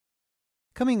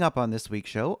Coming up on this week's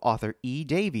show, author E.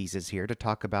 Davies is here to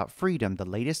talk about freedom, the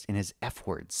latest in his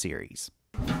F-Word series.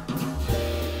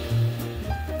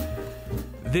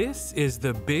 This is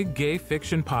the Big Gay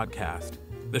Fiction Podcast,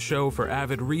 the show for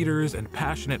avid readers and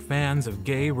passionate fans of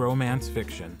gay romance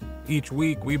fiction. Each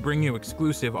week, we bring you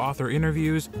exclusive author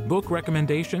interviews, book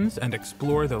recommendations, and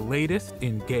explore the latest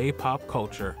in gay pop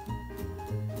culture.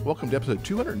 Welcome to episode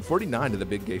 249 of the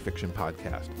Big Gay Fiction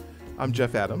Podcast. I'm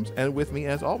Jeff Adams, and with me,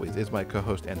 as always, is my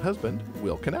co-host and husband,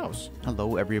 Will Knaus.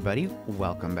 Hello, everybody.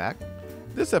 Welcome back.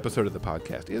 This episode of the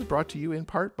podcast is brought to you in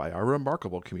part by our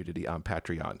remarkable community on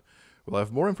Patreon. We'll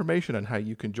have more information on how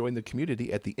you can join the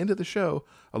community at the end of the show,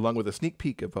 along with a sneak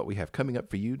peek of what we have coming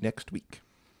up for you next week.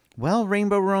 Well,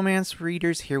 Rainbow Romance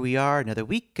readers, here we are. Another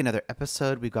week, another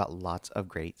episode. We've got lots of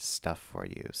great stuff for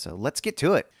you. So let's get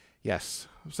to it. Yes.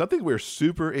 Something we're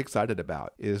super excited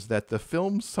about is that the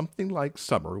film Something Like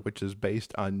Summer, which is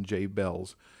based on Jay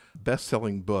Bell's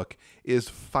best-selling book, is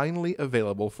finally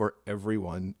available for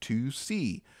everyone to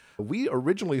see. We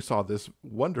originally saw this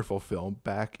wonderful film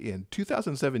back in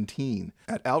 2017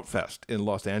 at Outfest in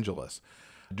Los Angeles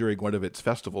during one of its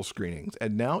festival screenings,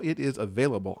 and now it is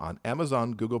available on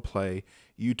Amazon, Google Play,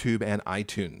 YouTube, and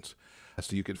iTunes.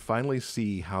 So you could finally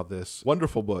see how this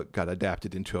wonderful book got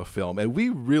adapted into a film, and we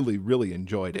really, really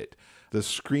enjoyed it. The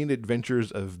screen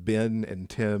adventures of Ben and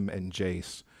Tim and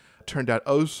Jace turned out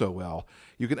oh so well.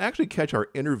 You can actually catch our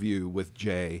interview with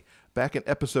Jay back in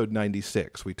episode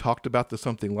 96. We talked about the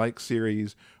Something Like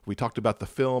series, we talked about the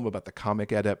film, about the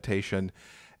comic adaptation,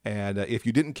 and if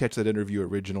you didn't catch that interview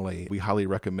originally, we highly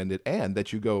recommend it, and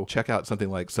that you go check out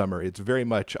Something Like Summer. It's very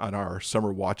much on our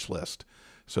summer watch list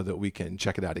so that we can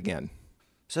check it out again.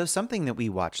 So something that we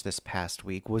watched this past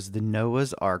week was the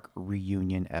Noah's Ark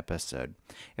reunion episode.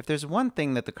 If there's one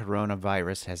thing that the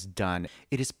coronavirus has done,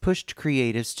 it has pushed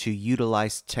creatives to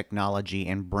utilize technology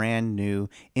in brand new,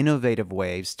 innovative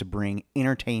ways to bring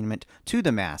entertainment to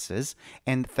the masses.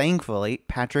 And thankfully,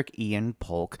 Patrick Ian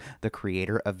Polk, the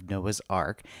creator of Noah's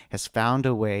Ark, has found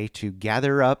a way to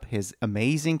gather up his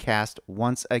amazing cast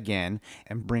once again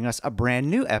and bring us a brand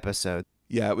new episode.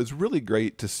 Yeah, it was really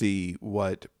great to see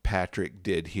what Patrick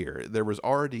did here. There was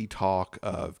already talk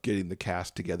of getting the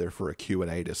cast together for a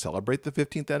Q&A to celebrate the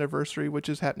 15th anniversary, which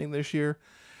is happening this year.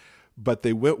 But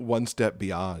they went one step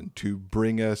beyond to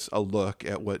bring us a look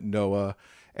at what Noah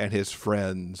and his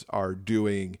friends are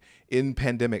doing in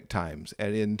pandemic times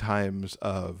and in times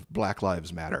of Black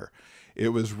Lives Matter. It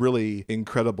was really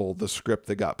incredible, the script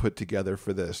that got put together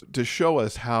for this, to show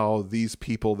us how these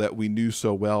people that we knew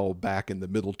so well back in the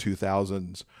middle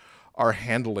 2000s are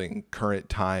handling current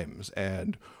times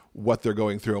and what they're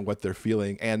going through and what they're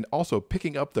feeling, and also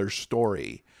picking up their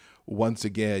story. Once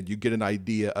again, you get an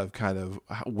idea of kind of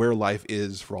where life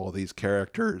is for all of these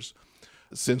characters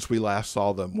since we last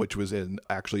saw them, which was in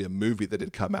actually a movie that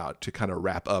had come out to kind of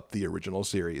wrap up the original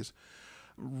series.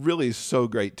 Really so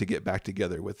great to get back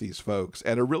together with these folks,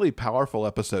 and a really powerful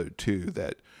episode too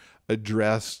that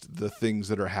addressed the things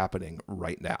that are happening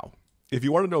right now. If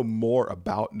you want to know more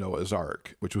about Noah's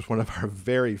Ark, which was one of our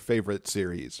very favorite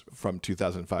series from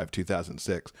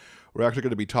 2005-2006, we're actually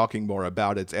going to be talking more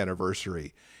about its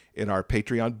anniversary in our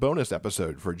Patreon bonus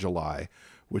episode for July,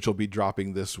 which will be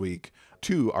dropping this week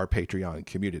to our Patreon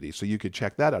community. So you could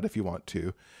check that out if you want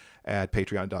to at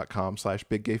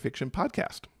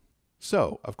patreon.com/biggayfictionpodcast.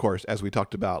 So, of course, as we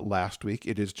talked about last week,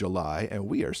 it is July, and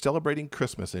we are celebrating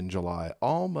Christmas in July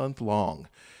all month long.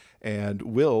 And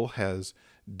Will has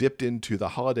dipped into the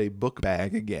holiday book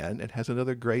bag again and has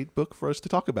another great book for us to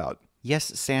talk about. Yes,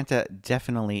 Santa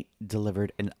definitely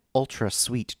delivered an ultra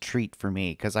sweet treat for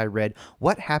me because I read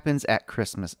What Happens at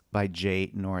Christmas by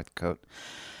Jay Northcote.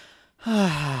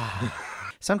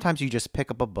 Sometimes you just pick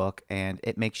up a book and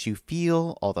it makes you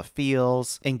feel all the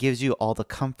feels and gives you all the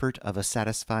comfort of a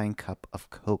satisfying cup of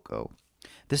cocoa.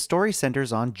 The story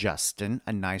centers on Justin,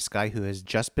 a nice guy who has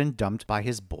just been dumped by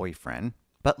his boyfriend,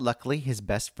 but luckily his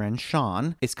best friend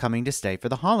Sean is coming to stay for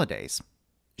the holidays.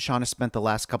 Sean has spent the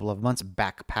last couple of months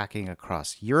backpacking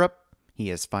across Europe. He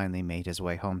has finally made his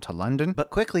way home to London, but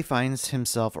quickly finds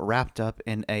himself wrapped up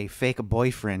in a fake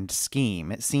boyfriend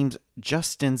scheme. It seems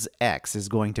Justin's ex is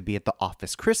going to be at the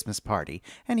office Christmas party,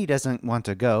 and he doesn't want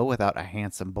to go without a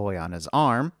handsome boy on his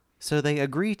arm, so they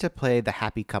agree to play the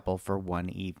happy couple for one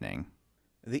evening.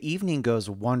 The evening goes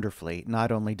wonderfully.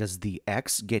 Not only does the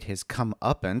ex get his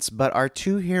comeuppance, but our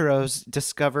two heroes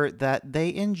discover that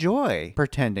they enjoy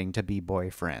pretending to be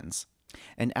boyfriends.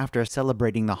 And after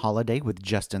celebrating the holiday with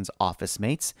Justin's office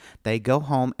mates, they go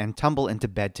home and tumble into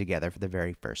bed together for the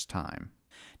very first time.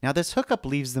 Now, this hookup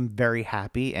leaves them very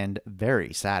happy and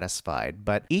very satisfied,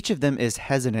 but each of them is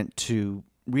hesitant to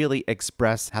really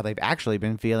express how they've actually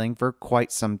been feeling for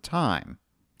quite some time.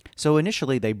 So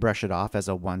initially they brush it off as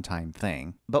a one-time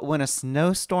thing. But when a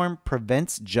snowstorm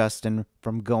prevents Justin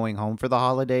from going home for the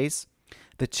holidays,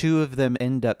 the two of them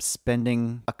end up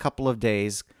spending a couple of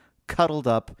days cuddled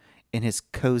up in his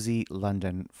cozy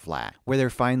London flat, where they're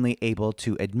finally able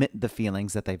to admit the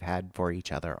feelings that they've had for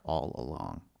each other all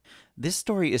along. This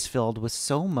story is filled with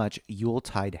so much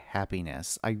Yuletide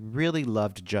happiness. I really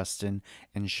loved Justin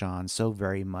and Sean so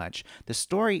very much. The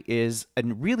story is a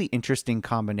really interesting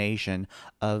combination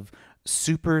of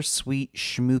super sweet,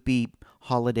 schmoopy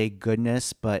holiday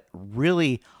goodness, but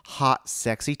really hot,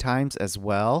 sexy times as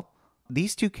well.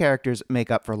 These two characters make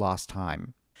up for lost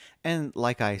time. And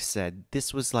like I said,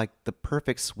 this was like the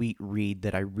perfect sweet read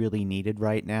that I really needed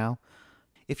right now.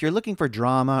 If you're looking for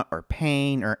drama or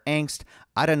pain or angst,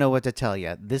 I don't know what to tell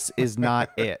you. This is not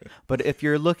it. But if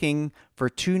you're looking for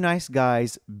two nice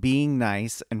guys being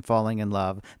nice and falling in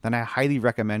love, then I highly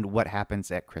recommend What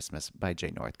Happens at Christmas by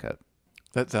Jay Northcote.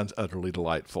 That sounds utterly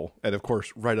delightful. And of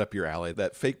course, right up your alley,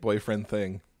 that fake boyfriend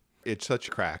thing. It's such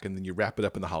a crack. And then you wrap it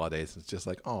up in the holidays. It's just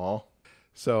like, aw.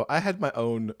 So I had my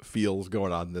own feels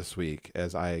going on this week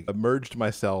as I immersed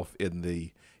myself in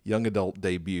the young adult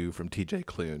debut from TJ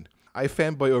Klune. I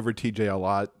fanboy over TJ a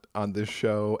lot on this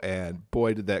show, and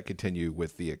boy, did that continue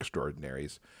with the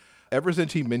Extraordinaries. Ever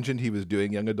since he mentioned he was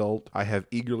doing young adult, I have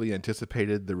eagerly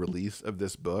anticipated the release of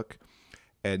this book.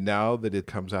 And now that it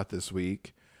comes out this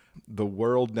week, the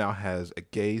world now has a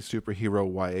gay superhero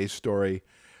YA story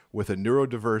with a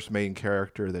neurodiverse main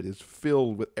character that is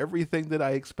filled with everything that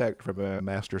I expect from a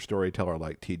master storyteller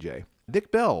like TJ.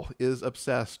 Nick Bell is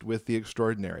obsessed with the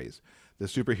Extraordinaries, the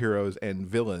superheroes and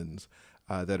villains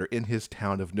that are in his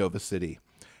town of Nova City.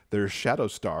 There's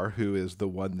Shadowstar, who is the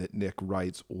one that Nick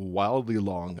writes wildly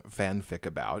long fanfic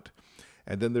about.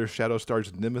 And then there's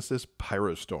Shadowstar's nemesis,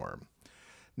 Pyrostorm.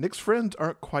 Nick's friends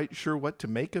aren't quite sure what to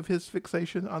make of his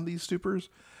fixation on these supers,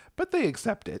 but they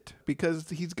accept it because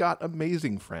he's got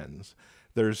amazing friends.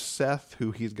 There's Seth,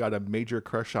 who he's got a major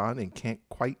crush on and can't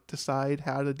quite decide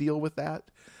how to deal with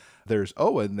that. There's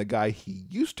Owen, the guy he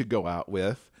used to go out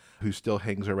with, who still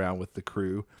hangs around with the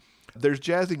crew. There's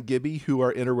Jazz and Gibby, who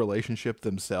are in a relationship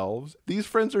themselves. These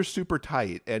friends are super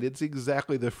tight, and it's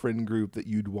exactly the friend group that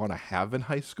you'd want to have in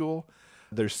high school.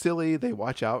 They're silly, they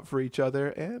watch out for each other,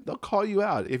 and they'll call you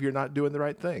out if you're not doing the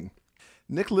right thing.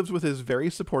 Nick lives with his very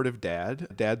supportive dad.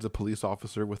 Dad's a police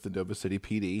officer with the Nova City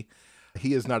PD.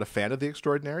 He is not a fan of the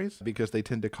Extraordinaries because they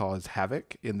tend to cause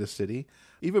havoc in the city.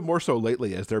 Even more so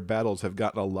lately as their battles have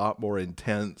gotten a lot more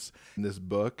intense. This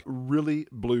book really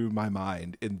blew my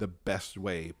mind in the best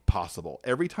way possible.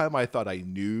 Every time I thought I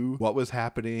knew what was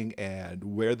happening and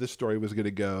where the story was going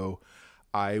to go,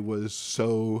 I was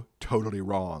so totally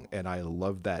wrong, and I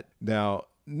love that. Now,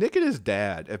 Nick and his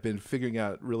dad have been figuring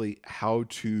out really how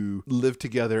to live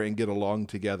together and get along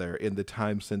together in the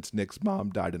time since Nick's mom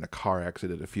died in a car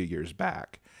accident a few years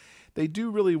back. They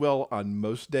do really well on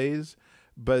most days,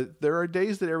 but there are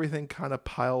days that everything kind of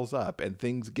piles up and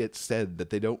things get said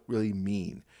that they don't really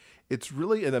mean. It's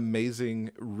really an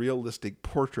amazing, realistic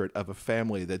portrait of a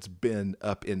family that's been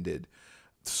upended.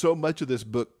 So much of this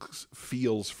book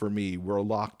feels, for me, we're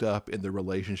locked up in the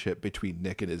relationship between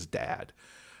Nick and his dad.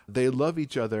 They love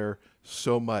each other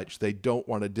so much. They don't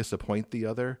want to disappoint the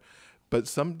other. But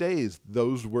some days,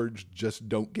 those words just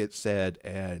don't get said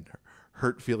and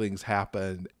hurt feelings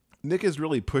happen. Nick is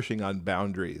really pushing on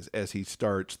boundaries as he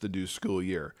starts the new school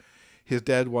year. His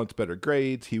dad wants better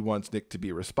grades. He wants Nick to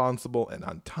be responsible and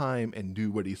on time and do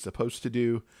what he's supposed to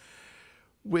do,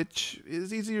 which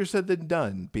is easier said than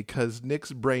done because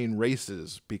Nick's brain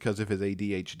races because of his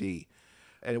ADHD.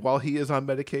 And while he is on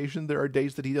medication, there are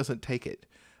days that he doesn't take it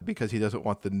because he doesn't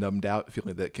want the numbed out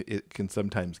feeling that it can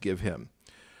sometimes give him.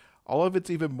 All of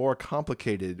it's even more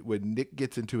complicated when Nick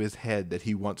gets into his head that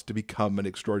he wants to become an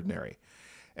extraordinary.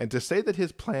 And to say that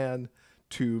his plan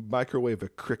to microwave a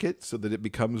cricket so that it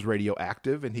becomes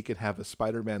radioactive and he can have a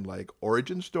Spider-Man-like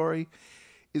origin story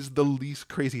is the least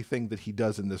crazy thing that he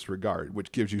does in this regard,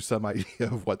 which gives you some idea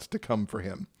of what's to come for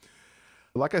him.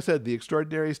 Like I said, The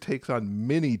Extraordinaries takes on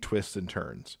many twists and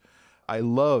turns. I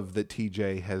love that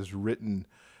TJ has written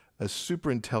a super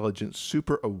intelligent,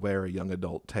 super aware young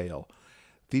adult tale.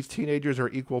 These teenagers are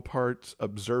equal parts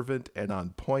observant and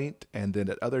on point, and then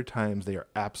at other times they are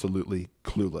absolutely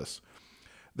clueless.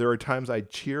 There are times I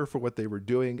cheer for what they were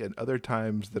doing, and other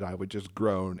times that I would just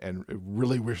groan and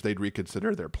really wish they'd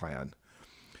reconsider their plan.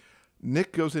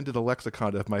 Nick goes into the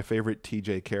lexicon of my favorite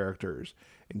TJ characters,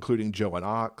 including Joe and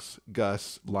Ox,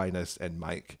 Gus, Linus, and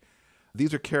Mike.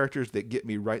 These are characters that get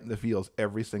me right in the feels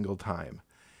every single time.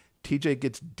 TJ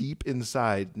gets deep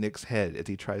inside Nick's head as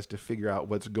he tries to figure out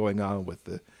what's going on with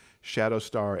the Shadow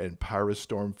Star and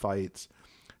Pyrostorm fights,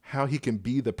 how he can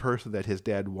be the person that his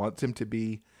dad wants him to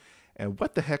be, and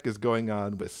what the heck is going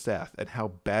on with Seth and how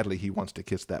badly he wants to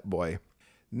kiss that boy.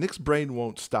 Nick's brain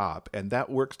won't stop, and that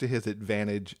works to his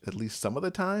advantage at least some of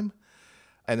the time.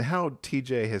 And how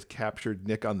TJ has captured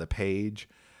Nick on the page,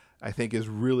 I think, is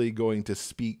really going to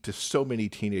speak to so many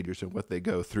teenagers and what they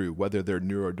go through, whether they're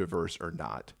neurodiverse or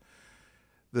not.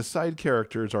 The side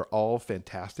characters are all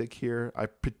fantastic here. I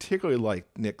particularly like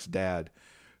Nick's dad,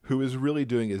 who is really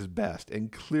doing his best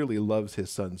and clearly loves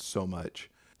his son so much.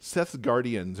 Seth's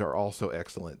guardians are also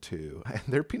excellent too, and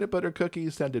their peanut butter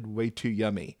cookies sounded way too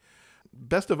yummy.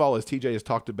 Best of all, as TJ has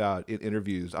talked about in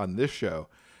interviews on this show,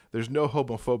 there's no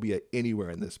homophobia anywhere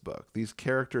in this book. These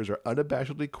characters are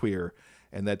unabashedly queer,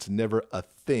 and that's never a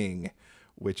thing,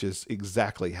 which is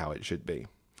exactly how it should be.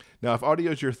 Now, if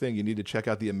audio is your thing, you need to check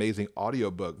out the amazing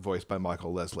audiobook voiced by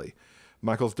Michael Leslie.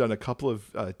 Michael's done a couple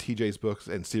of TJ's books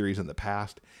and series in the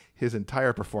past. His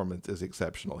entire performance is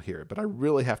exceptional here, but I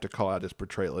really have to call out his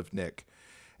portrayal of Nick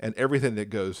and everything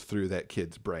that goes through that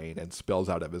kid's brain and spills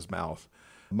out of his mouth.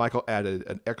 Michael added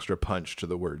an extra punch to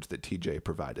the words that TJ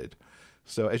provided.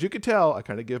 So as you can tell, I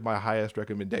kind of give my highest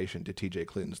recommendation to TJ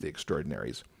Klune's The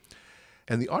Extraordinaries.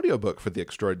 And the audiobook for The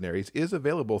Extraordinaries is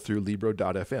available through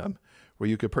Libro.fm, where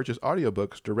you can purchase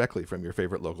audiobooks directly from your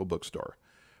favorite local bookstore.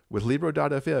 With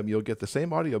Libro.fm, you'll get the same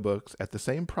audiobooks at the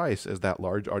same price as that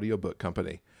large audiobook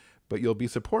company, but you'll be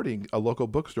supporting a local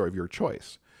bookstore of your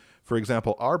choice. For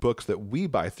example, our books that we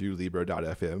buy through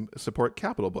Libro.fm support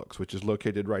Capital Books, which is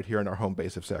located right here in our home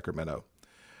base of Sacramento.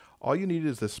 All you need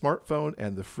is the smartphone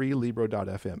and the free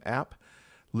Libro.fm app.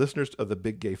 Listeners of the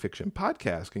Big Gay Fiction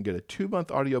podcast can get a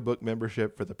 2-month audiobook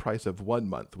membership for the price of 1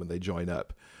 month when they join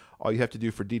up. All you have to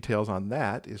do for details on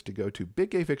that is to go to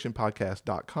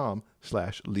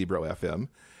biggayfictionpodcast.com/LibroFM.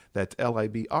 That's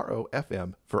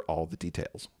LIBROFM for all the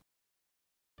details.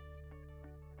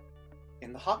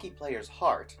 In The Hockey Player's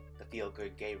Heart, the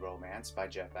feel-good gay romance by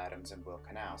Jeff Adams and Will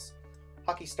Knaus,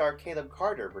 hockey star Caleb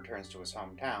Carter returns to his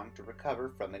hometown to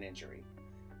recover from an injury.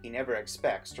 He never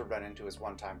expects to run into his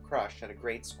one-time crush at a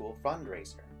grade school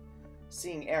fundraiser.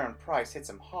 Seeing Aaron Price hits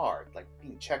him hard, like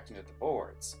being checked into the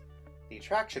boards. The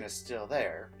attraction is still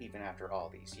there, even after all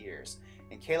these years,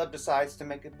 and Caleb decides to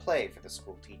make a play for the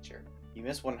school teacher. You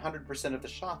miss 100% of the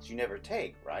shots you never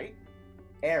take, right?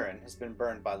 Aaron has been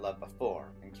burned by love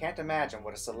before, and can't imagine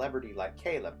what a celebrity like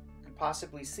Caleb could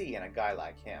possibly see in a guy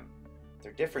like him.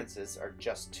 Their differences are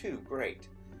just too great.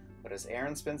 But as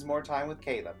Aaron spends more time with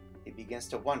Caleb, he begins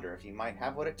to wonder if he might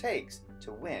have what it takes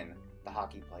to win the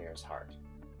hockey player's heart.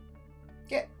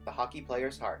 Get The Hockey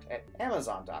Player's Heart at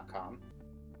Amazon.com.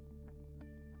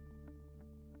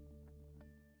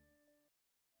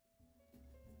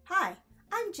 Hi,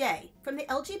 I'm Jay from the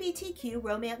LGBTQ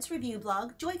romance review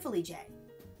blog Joyfully Jay.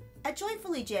 At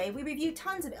Joyfully Jay, we review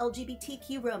tons of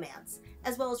LGBTQ romance,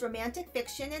 as well as romantic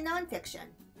fiction and nonfiction.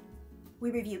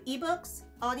 We review ebooks,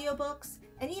 audiobooks,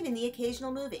 and even the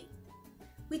occasional movie.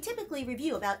 We typically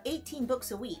review about 18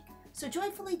 books a week, so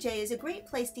Joyfully Jay is a great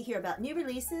place to hear about new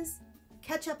releases,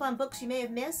 catch up on books you may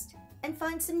have missed, and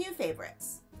find some new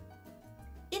favorites.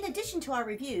 In addition to our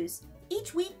reviews,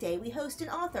 each weekday we host an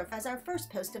author as our first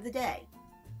post of the day.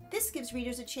 This gives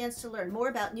readers a chance to learn more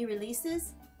about new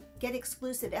releases, get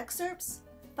exclusive excerpts,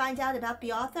 find out about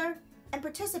the author, and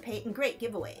participate in great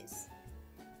giveaways.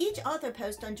 Each author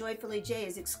post on Joyfully Jay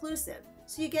is exclusive,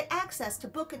 so you get access to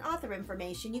book and author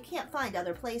information you can't find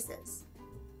other places.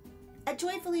 At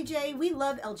Joyfully Jay, we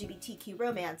love LGBTQ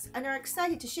romance and are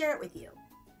excited to share it with you.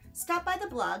 Stop by the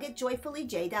blog at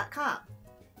joyfullyjay.com.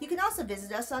 You can also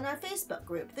visit us on our Facebook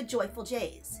group, The Joyful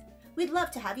Jays. We'd love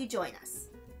to have you join us.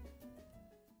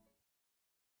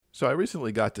 So I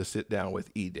recently got to sit down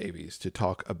with E. Davies to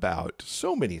talk about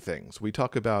so many things. We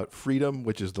talk about Freedom,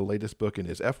 which is the latest book in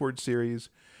his F-Word series.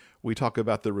 We talk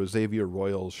about the Rosavia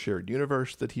Royals shared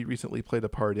universe that he recently played a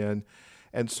part in,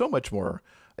 and so much more.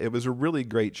 It was a really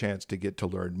great chance to get to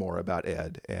learn more about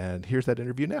Ed, and here's that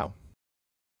interview now.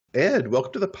 Ed,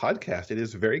 welcome to the podcast. It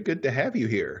is very good to have you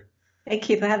here. Thank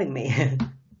you for having me.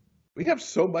 We have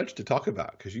so much to talk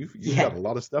about because you've got a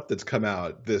lot of stuff that's come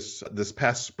out this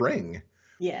past spring.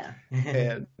 Yeah.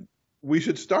 And we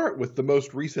should start with the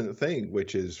most recent thing,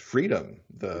 which is Freedom,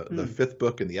 the 5th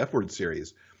book in the F-Word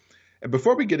series. And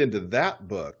before we get into that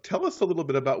book, tell us a little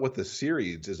bit about what the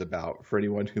series is about for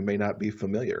anyone who may not be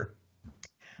familiar.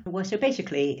 Well, so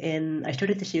basically, I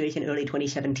started the series in early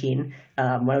 2017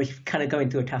 when I was kind of going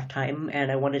through a tough time,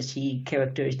 and I wanted to see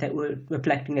characters that were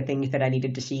reflecting the things that I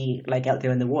needed to see, like, out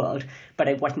there in the world, but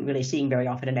I wasn't really seeing very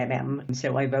often in MM. And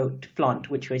so I wrote Flaunt,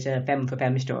 which was a femme for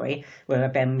femme story, where a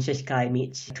femme cis guy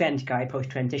meets a trans guy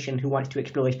post-transition who wants to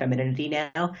explore his femininity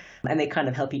now, and they kind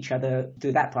of help each other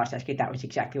through that process, because that was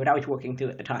exactly what I was working through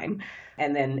at the time.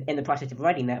 And then in the process of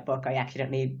writing that book, I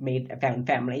accidentally made a found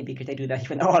family, because they do that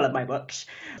with all of my books.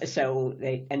 So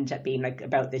it ends up being like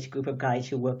about this group of guys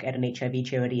who work at an HIV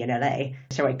charity in LA.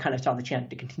 So I kind of saw the chance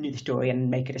to continue the story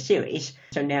and make it a series.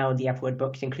 So now the F-word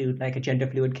books include like a gender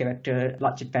fluid character,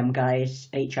 lots of femme guys,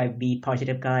 an HIV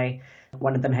positive guy.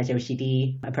 One of them has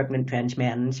OCD, a pregnant trans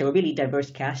man. So a really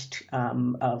diverse cast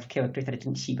of characters that I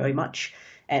didn't see very much.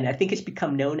 And I think it's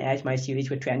become known as my series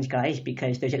with trans guys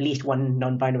because there's at least one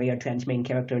non-binary or trans main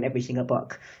character in every single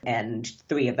book. And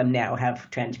 3 of them now have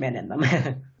trans men in them.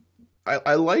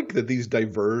 I like that these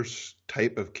diverse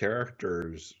type of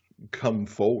characters come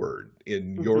forward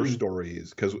in your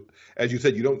stories because, as you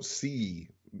said, you don't see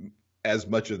as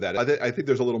much of that. I think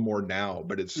there's a little more now,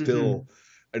 but it's still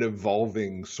an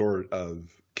evolving sort of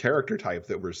character type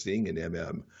that we're seeing in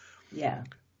MM. Yeah.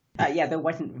 There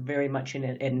wasn't very much in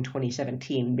it in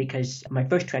 2017 because my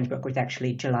first trans book was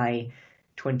actually July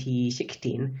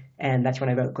 2016, and that's when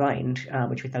I wrote Grind,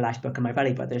 which was the last book in my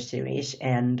Valley Brothers series,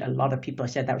 and a lot of people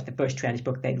said that was the first trans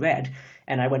book they'd read,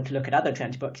 and I went to look at other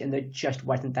trans books, and there just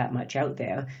wasn't that much out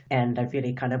there, and I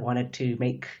really kind of wanted to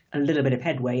make a little bit of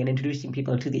headway in introducing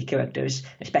people to these characters,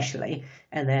 especially,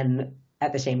 and then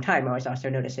at the same time, I was also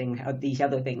noticing how these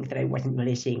other things that I wasn't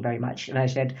really seeing very much. And I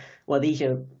said, well, these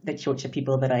are the sorts of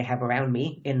people that I have around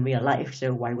me in real life,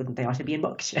 so why wouldn't they also be in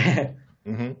books?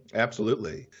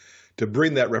 Absolutely. To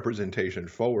bring that representation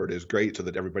forward is great so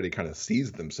that everybody kind of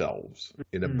sees themselves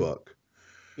in a book.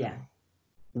 Yeah.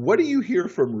 What do you hear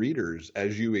from readers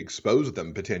as you expose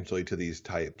them potentially to these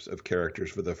types of characters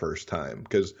for the first time?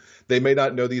 Because they may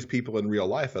not know these people in real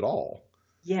life at all.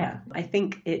 Yeah, I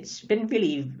think it's been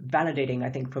really validating, I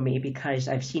think, for me, because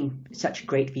I've seen such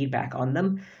great feedback on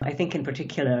them. I think in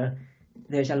particular,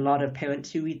 there's a lot of parents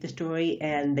who read the story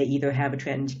and they either have a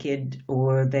trans kid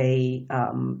or they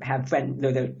have friends,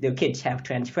 or their kids have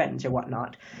trans friends or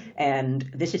whatnot. And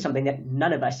this is something that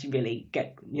none of us really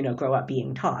grow up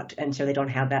being taught. And so they don't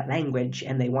have that language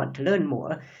and they want to learn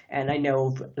more. And I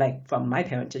know, like, from my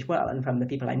parents as well and from the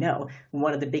people I know,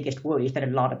 one of the biggest worries that a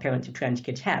lot of parents of trans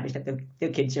kids have is that their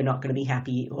kids are not going to be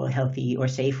happy or healthy or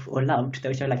safe or loved.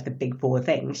 Those are like the big 4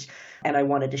 things. And I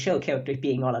wanted to show characters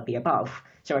being all of the above.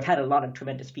 So I've had a lot of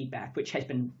tremendous feedback, which has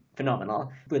been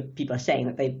phenomenal, with people saying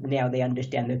that they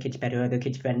understand their kids better, or their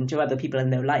kids' friends, or other people in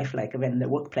their life, like in their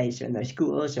workplace or in their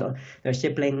schools or their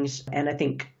siblings. And I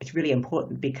think it's really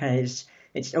important because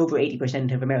it's over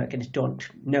 80% of Americans don't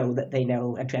know that they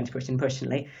know a trans person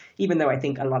personally, even though I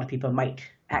think a lot of people might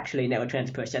actually know a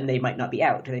trans person. They might not be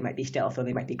out, or they might be stealth, or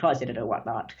they might be closeted or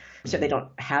whatnot. So they don't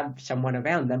have someone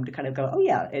around them to kind of go, oh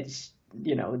yeah, it's,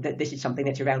 that this is something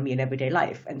that's around me in everyday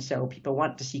life. And so people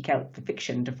want to seek out the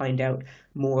fiction to find out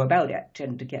more about it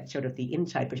and to get sort of the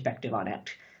inside perspective on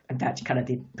it. And that's kind of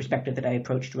the perspective that I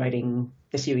approached writing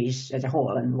the series as a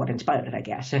whole and what inspired it, I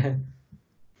guess.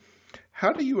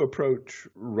 How do you approach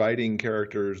writing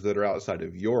characters that are outside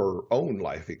of your own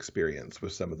life experience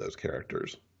with some of those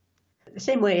characters? The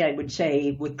same way I would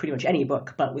say with pretty much any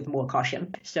book, but with more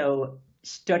caution. So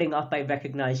starting off by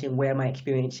recognizing where my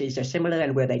experiences are similar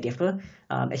and where they differ,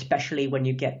 especially when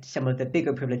you get some of the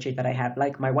bigger privileges that I have,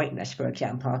 like my whiteness, for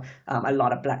example. A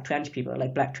lot of black trans people,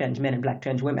 like black trans men and black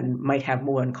trans women, might have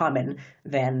more in common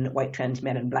than white trans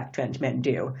men and black trans men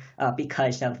do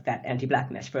because of that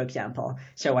anti-blackness, for example.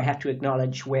 So I have to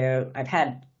acknowledge where I've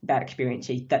had bad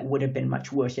experiences that would have been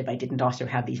much worse if I didn't also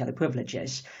have these other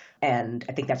privileges. And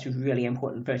I think that's a really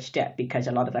important first step because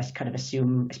a lot of us kind of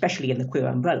assume, especially in the queer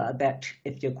umbrella, that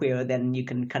if you're queer, then you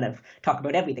can kind of talk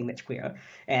about everything that's queer.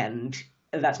 And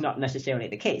that's not necessarily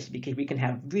the case because we can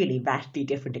have really vastly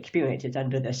different experiences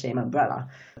under the same umbrella.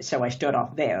 So I start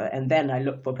off there and then I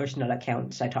look for personal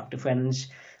accounts. I talk to friends.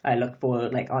 I look for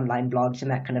like online blogs and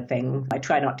that kind of thing. I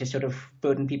try not to sort of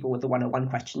burden people with the one-on-one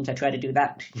questions. I try to do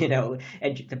that, the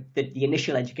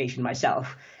initial education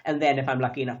myself. And then if I'm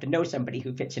lucky enough to know somebody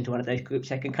who fits into one of those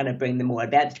groups, I can kind of bring the more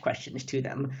advanced questions to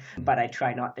them. But I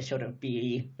try not to sort of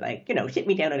be like, sit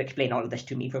me down and explain all of this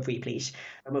to me for free, please.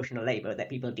 Emotional labor that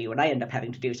people do and I end up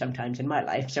having to do sometimes in my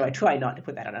life. So I try not to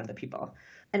put that on other people.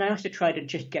 And I also try to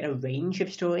just get a range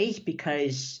of stories,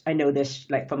 because I know this,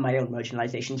 like from my own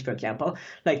marginalizations, for example,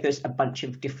 like there's a bunch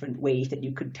of different ways that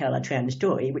you could tell a trans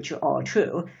story, which are all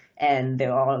true. And they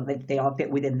all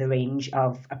fit within the range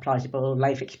of a plausible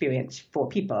life experience for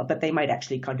people, but they might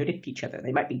actually contradict each other.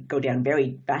 They might go down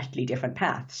very vastly different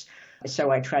paths.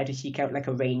 So I try to seek out like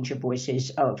a range of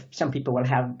voices of some people will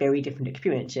have very different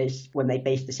experiences when they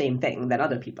face the same thing than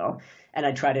other people. And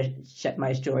I try to set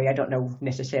my story. I don't know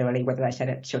necessarily whether I set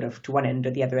it sort of to one end or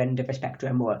the other end of a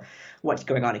spectrum or what's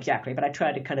going on exactly, but I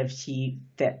try to kind of see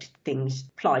that things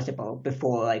plausible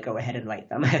before I go ahead and write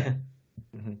them.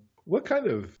 Mm-hmm. What kind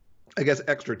of, I guess,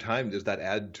 extra time does that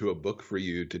add to a book for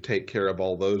you to take care of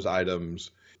all those items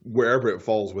wherever it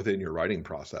falls within your writing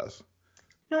process?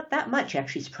 Not that much,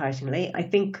 actually, surprisingly. I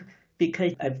think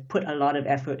because I've put a lot of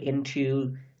effort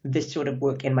into this sort of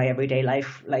work in my everyday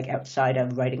life, like outside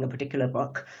of writing a particular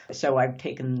book. So I've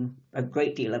taken a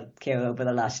great deal of care over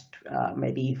the last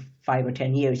maybe 5 or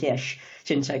 10 years-ish,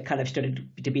 since I kind of started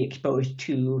to be exposed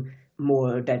to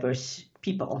more diverse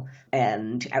people,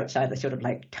 and outside the sort of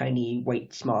like tiny,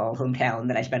 white, small hometown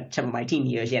that I spent some of my teen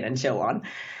years in and so on,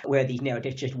 where these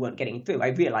narratives just weren't getting through. I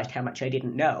realized how much I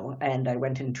didn't know, and I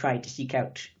went and tried to seek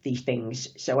out these things.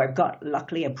 So I've got,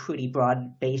 luckily, a pretty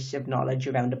broad base of knowledge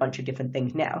around a bunch of different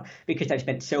things now, because I've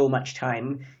spent so much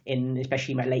time in,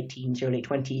 especially my late teens, early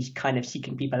 20s, kind of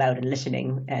seeking people out and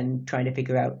listening and trying to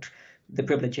figure out the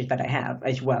privileges that I have,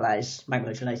 as well as my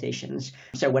marginalizations.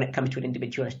 So when it comes to an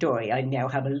individual story, I now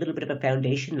have a little bit of a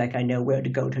foundation, like I know where to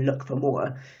go to look for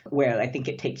more, where I think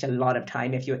it takes a lot of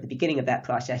time if you're at the beginning of that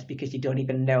process, because you don't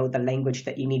even know the language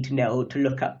that you need to know to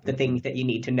look up the things that you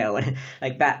need to know. And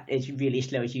like that is really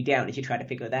slows you down as you try to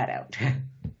figure that out.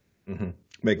 Mm-hmm.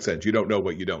 Makes sense. You don't know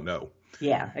what you don't know.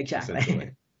 Yeah,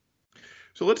 exactly.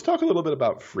 So let's talk a little bit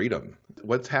about freedom.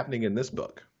 What's happening in this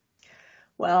book?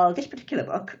 Well, this particular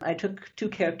book, I took two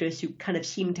characters who kind of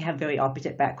seem to have very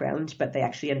opposite backgrounds, but they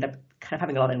actually end up kind of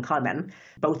having a lot in common.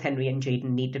 Both Henry and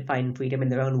Jaden need to find freedom in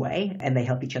their own way, and they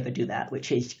help each other do that,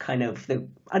 which is kind of the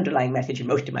underlying message in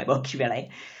most of my books,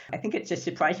 really. I think it's a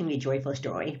surprisingly joyful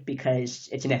story because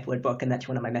it's an F-word book, and that's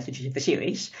one of my messages of the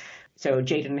series. So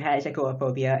Jaden has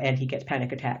agoraphobia and he gets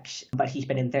panic attacks, but he's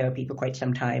been in therapy for quite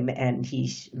some time and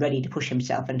he's ready to push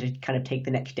himself and to kind of take the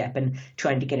next step and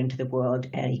trying to get into the world.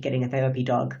 And he's getting a therapy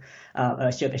dog,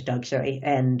 a service dog,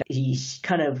 and he's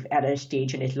kind of at a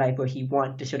stage in his life where he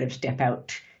wants to sort of step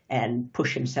out and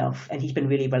push himself. And he's been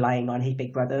really relying on his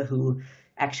big brother, who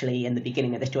actually in the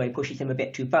beginning of the story pushes him a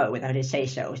bit too far without his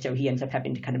say-so. So he ends up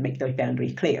having to kind of make those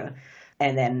boundaries clear.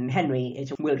 And then Henry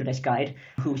is a wilderness guide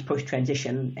who's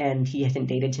post-transition, and he hasn't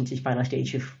dated since his final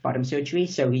stage of bottom surgery,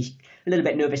 so he's a little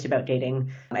bit nervous about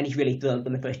dating, and he's really thrilled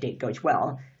when the first date goes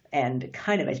well. And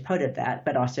kind of as part of that,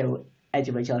 but also as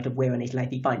a result of where in his life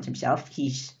he finds himself,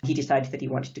 he decides that he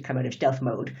wants to come out of stealth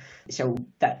mode, so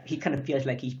that he kind of feels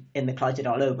like he's in the closet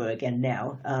all over again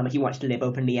now. He wants to live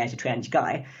openly as a trans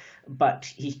guy, but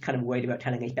he's kind of worried about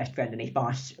telling his best friend and his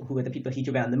boss, who are the people he's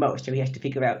around the most, so he has to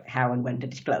figure out how and when to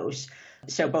disclose.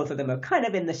 So both of them are kind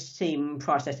of in the same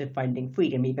process of finding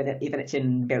freedom, even it's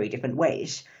in very different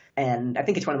ways. And I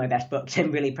think it's one of my best books.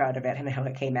 I'm really proud of it and how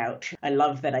it came out. I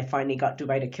love that I finally got to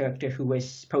write a character who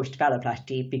was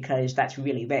post-phalloplasty, because that's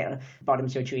really rare. Bottom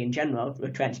surgery in general,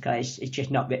 with trans guys, is just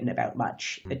not written about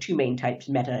much. The two main types,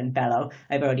 meta and phallo,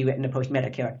 I've already written a post-meta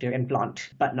character in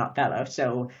blunt, but not phallo.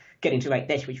 So getting to write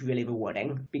this was really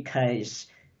rewarding, because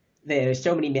there's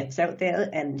so many myths out there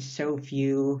and so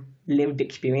few lived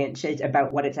experiences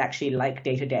about what it's actually like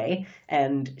day to day.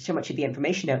 And so much of the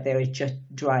information out there is just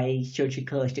dry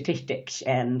surgical statistics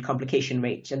and complication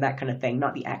rates and that kind of thing,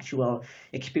 not the actual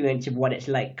experience of what it's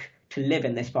like to live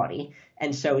in this body.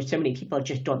 And so many people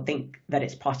just don't think that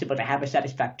it's possible to have a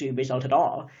satisfactory result at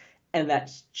all. And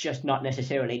that's just not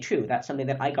necessarily true. That's something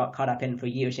that I got caught up in for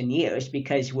years and years,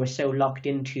 because we're so locked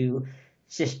into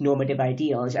cis-normative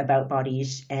ideals about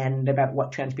bodies and about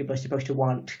what trans people are supposed to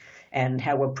want and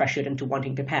how we're pressured into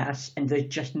wanting to pass, and there's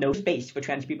just no space for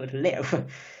trans people to live.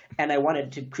 And I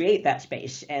wanted to create that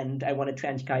space, and I wanted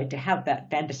trans guys to have that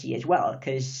fantasy as well,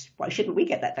 because why shouldn't we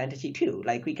get that fantasy too?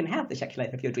 Like, we can have the sex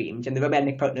life of your dreams and the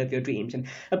romantic partner of your dreams, and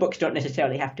books don't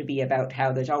necessarily have to be about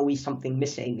how there's always something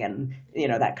missing and, you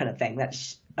know, that kind of thing.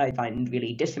 That's, I find,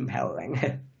 really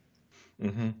disempowering.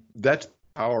 Mm-hmm. That's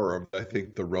power of, I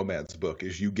think, the romance book,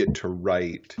 is you get to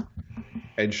write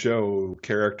and show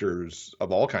characters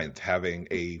of all kinds having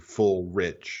a full,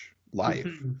 rich life.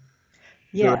 Mm-hmm.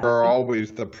 Yeah. There are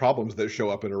always the problems that show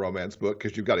up in a romance book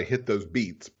because you've got to hit those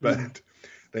beats, but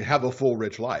they have a full,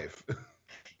 rich life.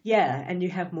 Yeah, and you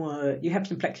have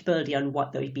some flexibility on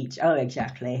what those beats are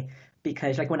exactly.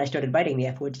 because like when I started writing the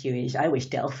F-Word series, I was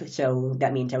stealth, so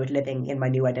that means I was living in my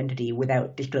new identity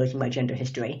without disclosing my gender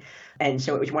history. And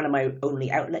so it was one of my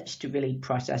only outlets to really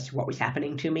process what was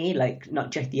happening to me, like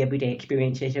not just the everyday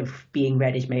experiences of being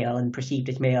read as male and perceived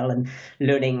as male and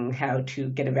learning how to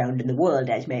get around in the world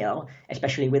as male,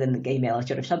 especially within the gay male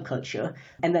sort of subculture,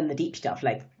 and then the deep stuff,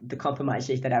 like the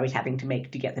compromises that I was having to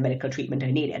make to get the medical treatment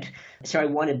I needed. So I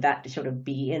wanted that to sort of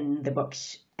be in the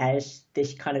books as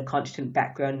this kind of constant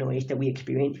background noise that we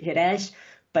experience it as,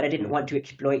 but I didn't want to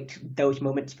exploit those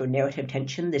moments for narrative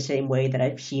tension the same way that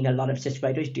I've seen a lot of cis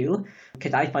writers do,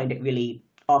 because I find it really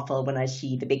awful when I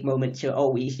see the big moments are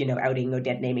always, outing or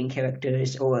dead naming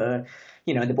characters, or,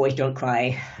 The Boys Don't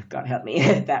Cry, God help me,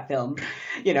 that film.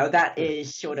 That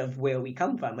is sort of where we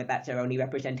come from, but that's our only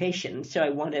representation. So I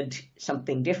wanted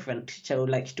something different. So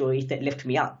like stories that lift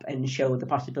me up and show the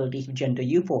possibilities of gender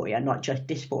euphoria, not just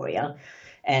dysphoria.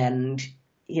 And,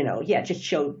 just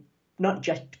show not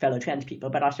just fellow trans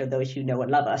people, but also those who know and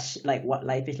love us, like what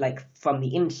life is like from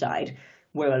the inside,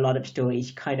 where a lot of stories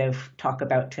kind of talk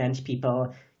about trans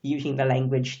people using the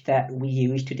language that we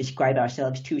use to describe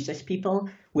ourselves to cis people,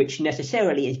 which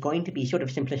necessarily is going to be sort of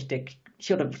simplistic,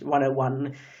 sort of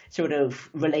 101, sort of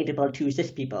relatable to cis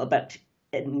people. But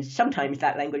sometimes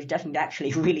that language doesn't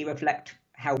actually really reflect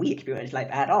how we experience life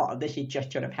at all. This is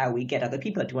just sort of how we get other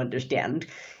people to understand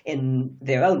in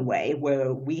their own way,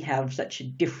 where we have such a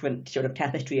different sort of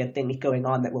tapestry of things going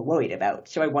on that we're worried about.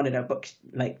 So I wanted our books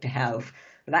to have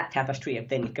that tapestry of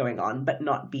things going on, but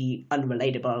not be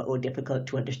unrelatable or difficult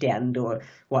to understand or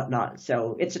whatnot.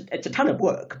 So it's a ton of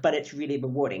work, but it's really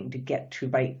rewarding to get to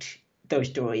write those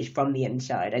stories from the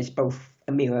inside as both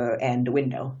a mirror and a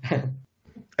window.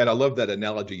 And I love that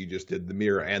analogy you just did, the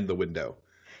mirror and the window.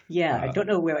 Yeah, I don't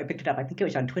know where I picked it up. I think it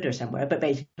was on Twitter somewhere, but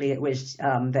basically it was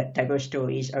that diverse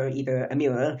stories are either a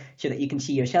mirror so that you can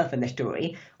see yourself in the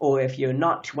story, or if you're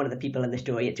not one of the people in the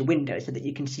story, it's a window so that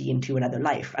you can see into another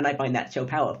life. And I find that so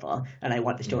powerful, and I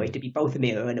want the stories to be both a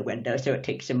mirror and a window, so it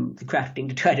takes some crafting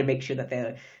to try to make sure that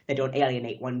they don't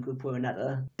alienate one group or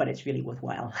another, but it's really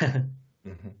worthwhile.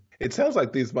 It sounds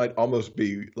like these might almost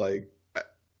be like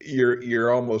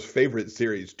your almost favorite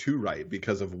series to write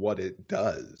because of what it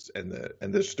does and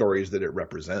the stories that it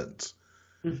represents.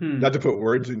 Not to put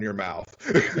words in your mouth.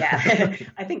 Yeah,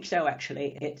 I think so,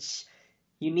 actually. It's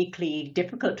uniquely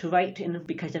difficult to write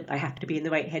because I have to be in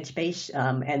the right headspace,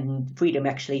 and Freedom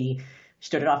actually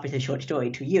started off as a short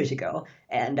story 2 years ago,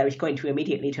 and I was going to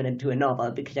immediately turn it into a novel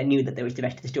because I knew that there was the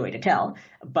rest of the story to tell.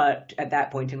 But at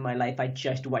that point in my life, I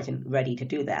just wasn't ready to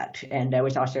do that. And I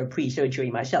was also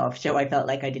pre-surgery myself, so I felt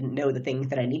like I didn't know the things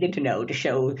that I needed to know to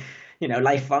show,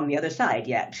 life from the other side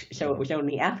yet. So it was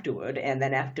only afterward, and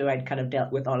then after I'd kind of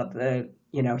dealt with all of the,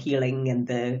 healing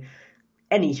and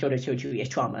any sort of surgery is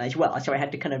trauma as well. So I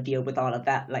had to kind of deal with all of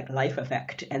that, life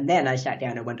effect. And then I sat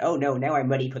down and went, oh no, now I'm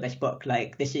ready for this book.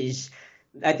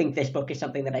 I think this book is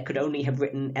something that I could only have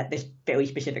written at this very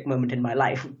specific moment in my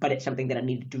life, but it's something that I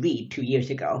needed to read 2 years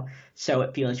ago. So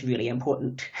it feels really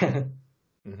important.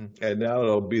 And now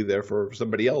it'll be there for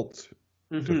somebody else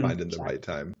to find in the right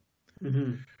time.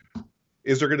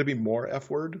 Is there going to be more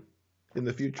F-Word in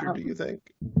the future, do you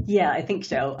think? Yeah, I think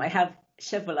so. I have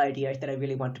several ideas that I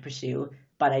really want to pursue,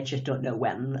 but I just don't know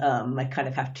when. I kind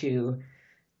of have to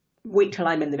wait till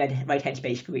I'm in the right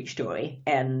headspace for each story.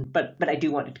 But I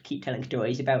do want to keep telling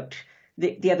stories about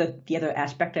the other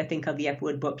aspect, I think, of the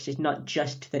F-Word books is not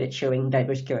just that it's showing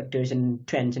diverse characters and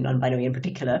trans and non-binary in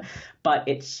particular, but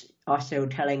it's also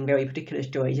telling very particular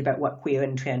stories about what queer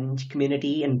and trans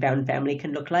community and found family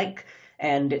can look like.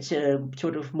 And it's a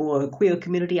sort of more queer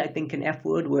community, I think, in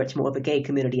F-Word, where it's more of a gay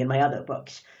community in my other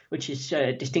books, which is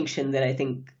a distinction that I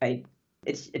think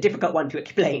it's a difficult one to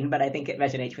explain, but I think it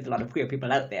resonates with a lot of queer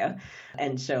people out there.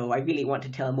 And so I really want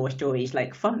to tell more stories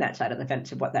from that side of the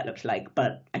fence of what that looks like,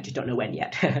 but I just don't know when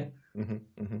yet.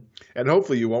 And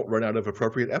hopefully you won't run out of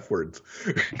appropriate F-words.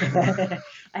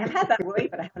 I have had that worry,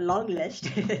 but I have a long list.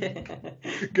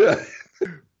 Good.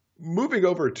 Moving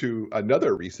over to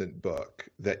another recent book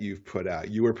that you've put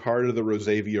out, you were part of the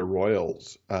Rosavia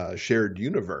Royals shared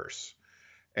universe,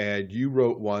 and you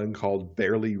wrote one called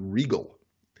Barely Regal.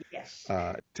 Yes.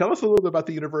 Tell us a little bit about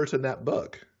the universe in that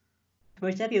book.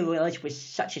 Rosavia Royals was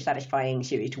such a satisfying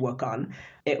series to work on.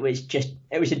 It was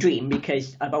a dream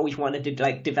because I've always wanted to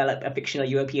develop a fictional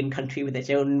European country with its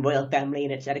own royal family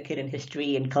and its etiquette and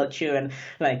history and culture and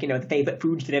the favorite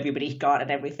foods that everybody's got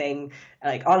and everything.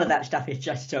 All of that stuff is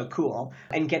just so cool.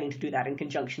 And getting to do that in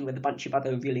conjunction with a bunch of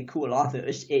other really cool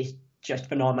authors is just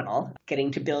phenomenal.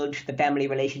 Getting to build the family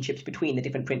relationships between the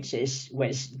different princes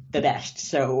was the best.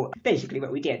 So basically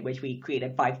what we did was we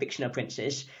created 5 fictional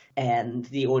princes, and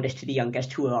the oldest to the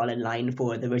youngest, who are all in line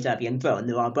for the Rosavian throne.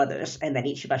 They're all brothers, and then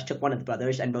each of us took one of the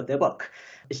brothers and wrote their book.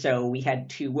 So we had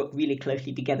to work really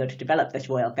closely together to develop this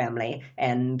royal family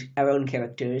and our own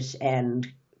characters and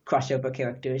crossover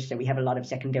characters. So we have a lot of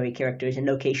secondary characters and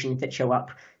locations that show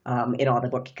up in all the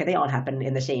books, because they all happen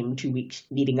in the same 2 weeks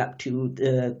leading up to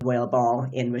the royal ball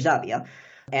in Rosavia.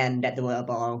 And at the royal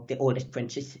ball, the oldest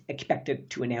prince is expected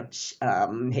to announce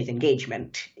his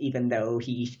engagement, even though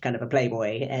he's kind of a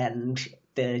playboy and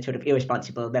the sort of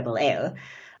irresponsible rebel heir.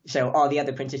 So all the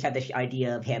other princes have this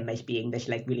idea of him as being this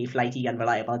like really flighty,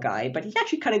 unreliable guy, but he's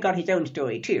actually kind of got his own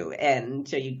story too. And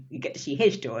so you get to see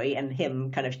his story and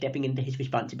him kind of stepping into his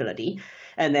responsibility,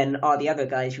 and then all the other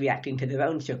guys reacting to their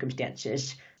own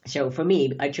circumstances. So for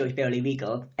me, I chose Barely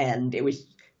Regal, and it was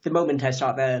the moment I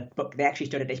saw the book. They actually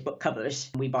started as book covers.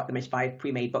 We bought them as 5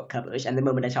 pre-made book covers, and the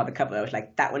moment I saw the cover, I was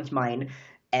like, that one's mine.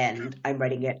 And I'm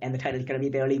writing it, and the title's going to be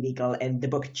Barely Legal, and the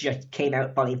book just came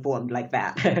out fully formed like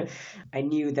that. I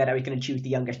knew that I was going to choose the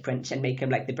youngest prince and make him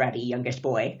like the bratty youngest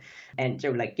boy. And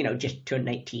so, like, you know, just turned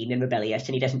 19 and rebellious,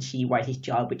 and he doesn't see why his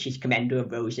job, which is Commander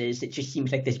of Roses, it just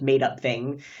seems like this made-up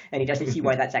thing, and he doesn't see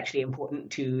why that's actually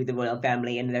important to the royal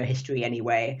family and their history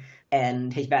anyway.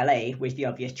 And his valet was the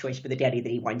obvious choice for the daddy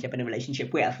that he winds up in a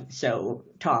relationship with. So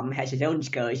Tom has his own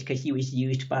scars because he was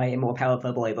used by a more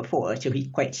powerful boy before, so he's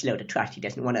quite slow to trust. He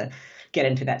doesn't want to get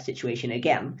into that situation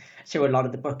again. So a lot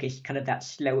of the book is kind of that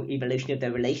slow evolution of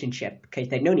their relationship, because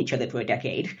they've known each other for a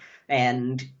decade,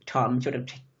 and Tom sort of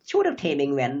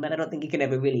taming Ren, but I don't think he can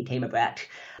ever really tame a brat.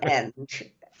 And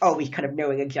always kind of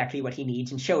knowing exactly what he needs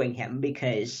and showing him,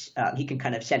 because he can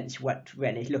kind of sense what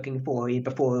Ren is looking for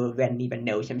before Ren even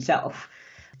knows himself.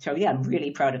 So yeah, I'm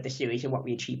really proud of the series and what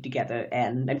we achieved together,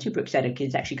 and I'm super excited because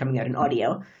it's actually coming out in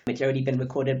audio. It's already been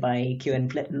recorded by Kieran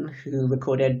Flitton, who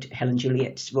recorded Helen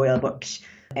Juliet's royal books,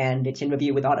 and it's in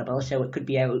review with Audible, so it could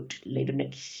be out later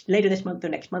this month or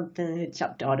next month. It's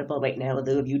up to Audible right now.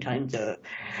 The review times are...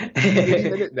 Any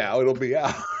minute now, it'll be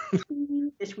out.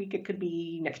 This week it could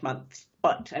be next month,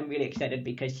 but I'm really excited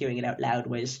because hearing it out loud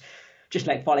was just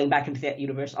like falling back into that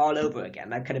universe all over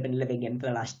again. I've kind of been living in for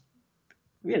the last,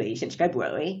 really, since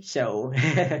February, so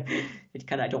it's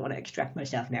kind of, I don't want to extract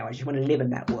myself now. I just want to live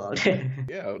in that world.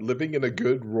 Yeah, living in a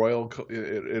good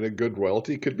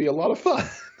royalty could be a lot of fun.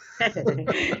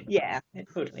 Yeah, it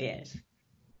totally is.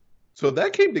 So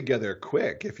that came together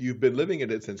quick. If you've been living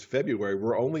in it since February,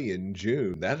 we're only in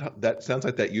June. That sounds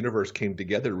like that universe came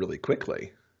together really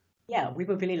quickly. Yeah, we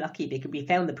were really lucky because we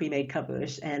found the pre-made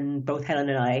covers, and both Helen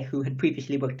and I, who had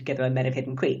previously worked together on Men of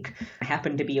Hidden Creek,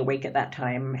 happened to be awake at that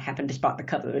time, happened to spot the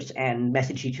covers, and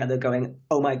messaged each other going,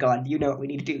 oh my god, you know what we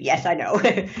need to do? Yes, I know.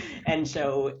 And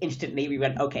so instantly we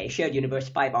went, okay, shared universe,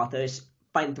 5 authors,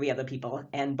 find 3 other people,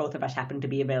 and both of us happened to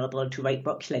be available to write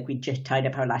books. Like, we just tied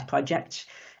up our last projects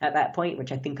at that point,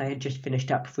 which I think I had just finished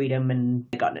up Freedom and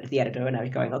gotten it to the editor, and I was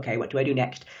going, okay, what do I do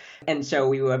next? And so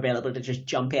we were available to just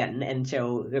jump in, and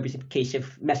so it was a case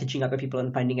of messaging other people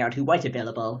and finding out who was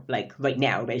available, like right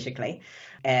now, basically.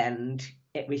 And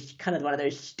it was kind of one of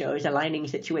those stars aligning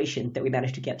situations that we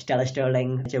managed to get Stella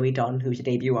Sterling, Zoe Don, who's a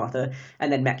debut author,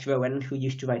 and then Max Rowan, who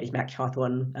used to write as Max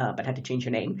Hawthorne, but had to change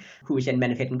her name, who was in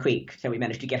Men of Hidden Creek. So we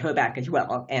managed to get her back as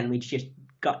well, and we just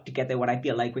got together what I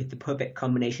feel like was the perfect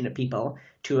combination of people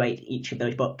to write each of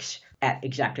those books at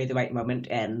exactly the right moment,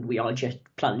 and we all just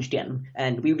plunged in.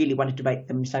 And we really wanted to write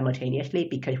them simultaneously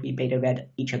because we beta read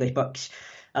each other's books.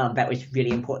 That was really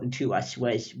important to us,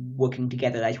 was working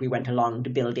together as we went along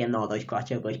to build in all those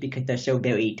crossovers because they're so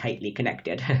very tightly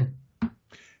connected.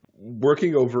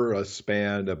 Working over a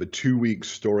span of a 2-week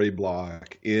story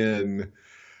block in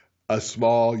a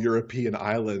small European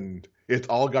island, it's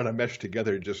all got to mesh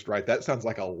together just right. That sounds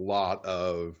like a lot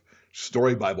of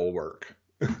story Bible work.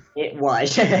 It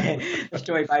was. The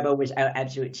story Bible was our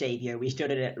absolute savior. We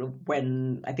started it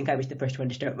when I think I was the first one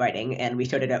to start writing, and we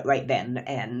started it right then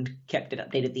and kept it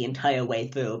updated the entire way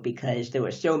through because there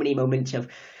were so many moments of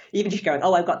even just going,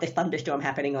 oh, I've got this thunderstorm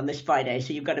happening on this Friday,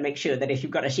 so you've got to make sure that if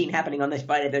you've got a scene happening on this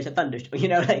Friday, there's a thunderstorm. You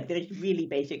know, like there's really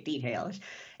basic details.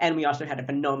 And we also had a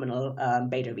phenomenal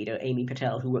beta reader, Amy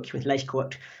Patel, who works with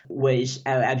Leiscourt, was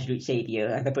our absolute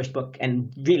savior. The first book,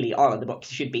 and really all of the books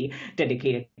should be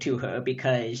dedicated to her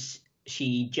because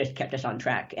she just kept us on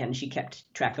track, and she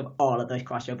kept track of all of those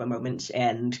crossover moments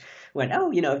and went, oh,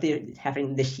 you know, if they're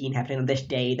having this scene happening on this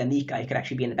day, then these guys could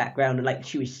actually be in the background. And like,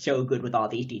 she was so good with all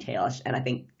these details. And I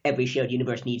think every shared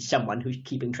universe needs someone who's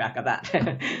keeping track of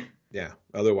that. Yeah.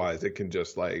 Otherwise, it can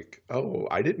just like, oh,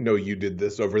 I didn't know you did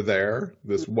this over there.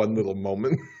 This one little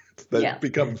moment. that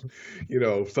becomes,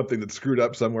 something that's screwed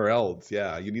up somewhere else.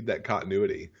 Yeah, you need that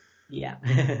continuity. Yeah.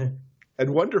 And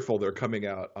wonderful, they're coming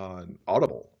out on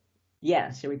Audible.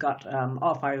 Yeah, so we got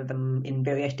all 5 of them in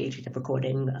various stages of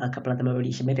recording. A couple of them are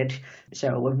already submitted.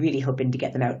 So we're really hoping to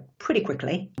get them out pretty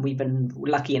quickly. We've been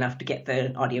lucky enough to get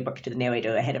the audiobook to the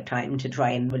narrator ahead of time to try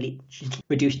and really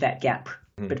reduce that gap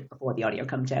before the audio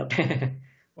comes out.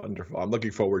 Wonderful. I'm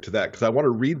looking forward to that because I want to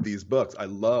read these books. I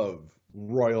love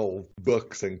royal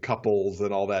books and couples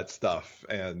and all that stuff.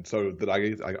 And so that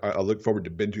I look forward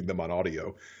to binging them on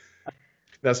audio.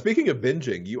 Now, speaking of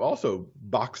binging, you also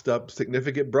boxed up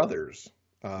Significant Brothers,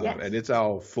 Yes. and it's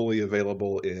now fully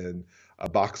available in a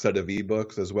box set of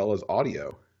ebooks as well as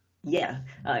audio. Yeah,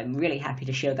 I'm really happy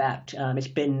to share that. It's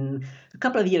been a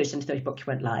couple of years since those books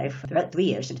went live, about 3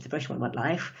 years since the first one went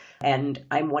live, and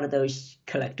I'm one of those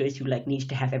collectors who needs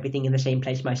to have everything in the same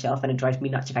place myself, and it drives me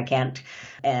nuts if I can't.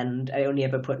 And I only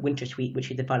ever put Winter Sweet, which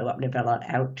is the follow-up novella,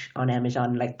 out on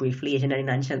Amazon briefly as a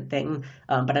 99-cent thing.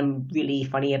 But I'm really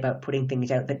funny about putting things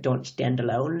out that don't stand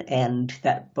alone, and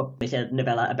that book is a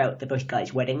novella about the first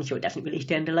guy's wedding, so it doesn't really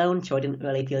stand alone. So I didn't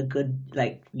really feel good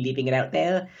leaving it out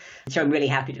there. So I'm really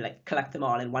happy to collect them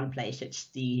all in one place. It's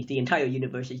the entire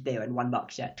universe is there in one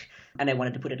box set, and I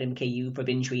wanted to put it in KU for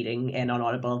binge reading and on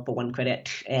Audible for 1 credit.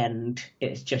 And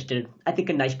it's just I think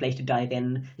a nice place to dive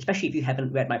in, especially if you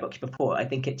haven't read my books before. I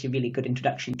think it's a really good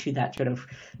introduction to that sort of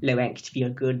low angst, feel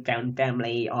good, found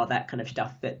family, all that kind of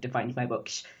stuff that defines my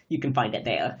books. You can find it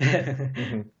there.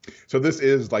 Mm-hmm. So this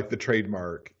is the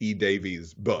trademark E.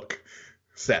 Davies book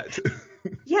set.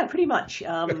 Yeah, pretty much.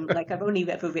 I've only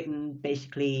ever written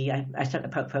basically, I started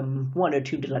apart from 1 or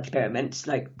 2 little experiments,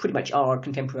 pretty much all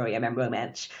contemporary MM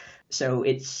romance. So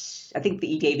I think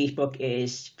the E. Davies book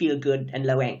is feel good and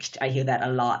low angst. I hear that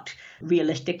a lot.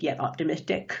 Realistic yet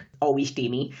optimistic, always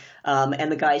steamy.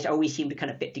 And the guys always seem to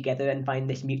kind of fit together and find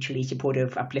this mutually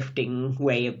supportive, uplifting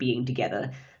way of being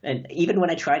together. And even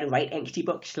when I try to write angsty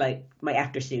books like my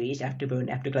After series, Afterburn,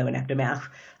 Afterglow, and Aftermath,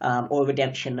 or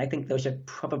Redemption, I think those are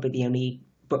probably the only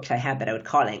books I have that I would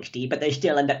call angsty, but they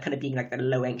still end up kind of being the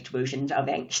low angst versions of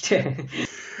angst.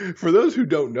 For those who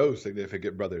don't know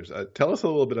Significant Brothers, tell us a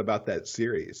little bit about that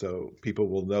series so people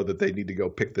will know that they need to go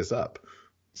pick this up.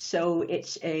 So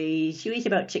it's a series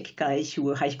about 6 guys who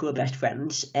were high school best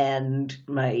friends, and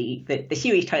the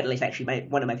series title is actually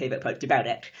one of my favorite parts about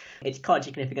it. It's called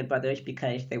Significant Brothers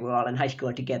because they were all in high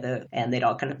school together, and they'd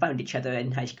all kind of found each other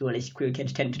in high school, as queer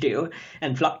kids tend to do,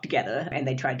 and flocked together, and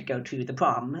they tried to go to the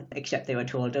prom, except they were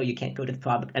told, oh, you can't go to the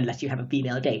prom unless you have a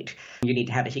female date. You need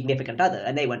to have a significant other.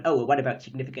 And they went, oh, well, what about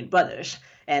Significant Brothers?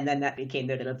 And then that became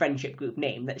their little friendship group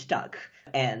name that stuck.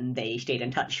 And they stayed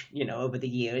in touch, over the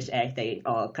years as they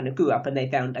all kind of grew up and they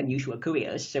found unusual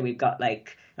careers. So we've got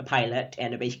a pilot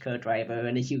and a race car driver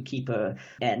and a zookeeper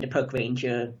and a park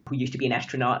ranger who used to be an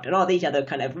astronaut and all these other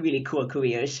kind of really cool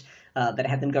careers that I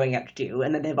had them going out to do.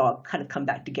 And then they've all kind of come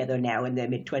back together now in their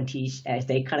mid-20s as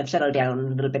they kind of settle down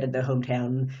a little bit in their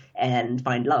hometown and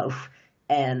find love.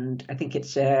 And I think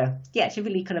it's a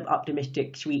really kind of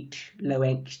optimistic, sweet, low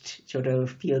angst, sort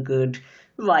of feel good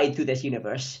ride through this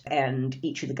universe. And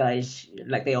each of the guys,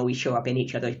 they always show up in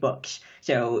each other's books.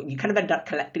 So you kind of end up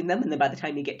collecting them. And then by the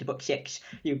time you get to book 6,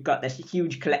 you've got this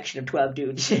huge collection of 12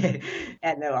 dudes.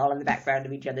 And they're all in the background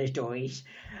of each other's stories,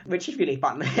 which is really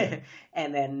fun.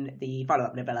 And then the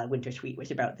follow-up novella, Winter Sweet,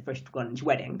 was about the first one's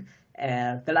wedding.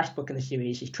 The last book in the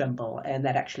series is Tremble, and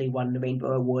that actually won the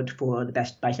Rainbow Award for the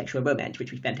best bisexual romance,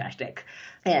 which was fantastic.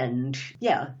 And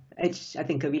yeah, it's, I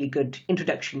think, a really good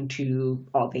introduction to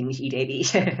all things E.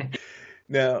 Davies.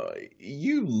 Now,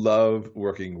 you love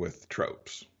working with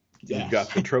tropes. Yes. You've got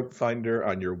the trope finder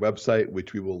on your website,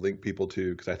 which we will link people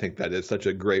to, because I think that is such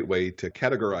a great way to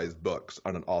categorize books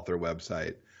on an author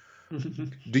website.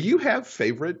 Do you have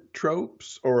favorite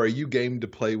tropes, or are you game to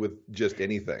play with just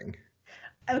anything?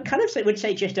 I would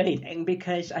say just anything,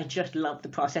 because I just love the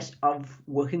process of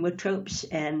working with tropes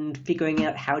and figuring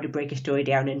out how to break a story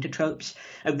down into tropes.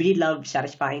 I really love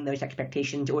satisfying those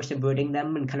expectations or subverting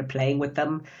them and kind of playing with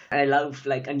them. And I love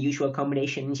unusual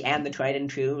combinations and the tried and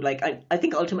true. I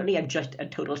think ultimately I'm just a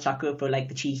total sucker for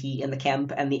the cheesy and the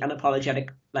camp and the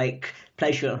unapologetic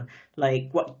pleasure.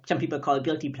 What some people call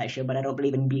guilty pleasure, but I don't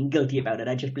believe in being guilty about it.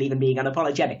 I just believe in being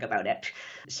unapologetic about it.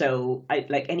 So I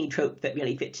like any trope that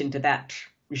really fits into that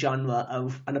genre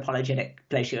of unapologetic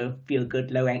pleasure, feel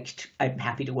good, low angst, I'm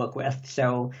happy to work with.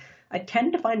 So I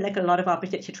tend to find a lot of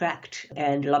opposites attract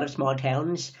and a lot of small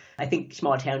towns. I think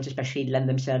small towns especially lend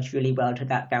themselves really well to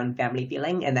that found family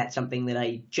feeling, and that's something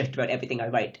that just about everything I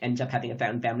write ends up having a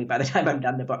found family by the time I'm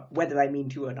done the book, whether I mean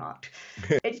to or not.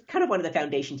 It's kind of one of the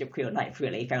foundations of queer life,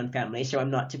 really, found family, so I'm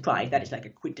not surprised that it's like a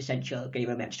quintessential gay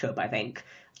romance trope, I think.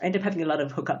 I end up having a lot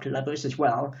of hook up to lovers as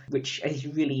well, which is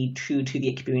really true to the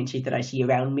experiences that I see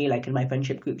around me, like in my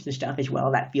friendship groups and stuff as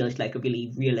well. That feels like a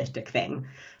really realistic thing.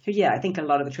 So yeah, I think a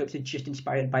lot of the tropes are just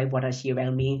inspired by what I see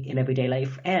around me in everyday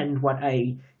life and what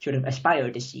I sort of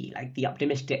aspire to see, like the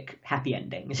optimistic happy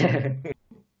endings.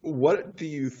 What do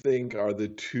you think are the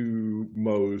two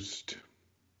most,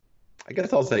 I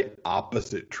guess I'll say,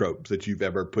 opposite tropes that you've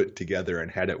ever put together and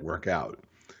had it work out?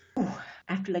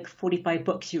 After like 45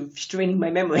 books, you're straining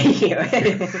my memory here.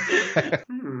 Let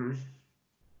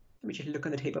me just look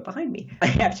on the table behind me. I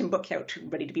have some books out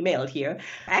ready to be mailed here.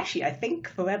 Actually, I think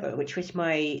Forever, which was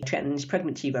my trans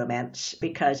pregnancy romance,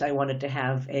 because I wanted to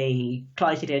have a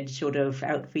closeted sort of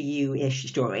out-for-you-ish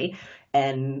story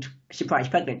and surprise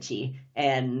pregnancy.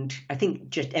 And I think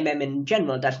just in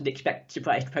general doesn't expect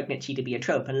surprise pregnancy to be a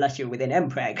trope unless you're within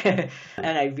MPreg.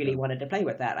 And I really wanted to play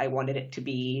with that. I wanted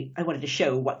to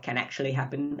show what can actually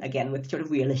happen, again, with sort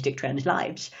of realistic trans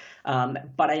lives.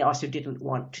 But I also didn't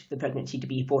want the pregnancy to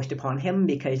be forced upon him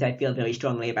because I feel very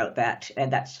strongly about that.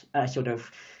 And that's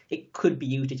it could be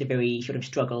used as a very sort of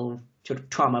struggle, sort of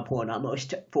trauma porn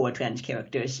almost for trans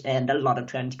characters. And a lot of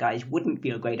trans guys wouldn't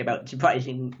feel great about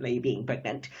surprisingly being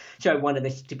pregnant. So I wanted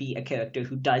this to be a character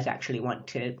who does actually want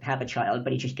to have a child,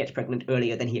 but he just gets pregnant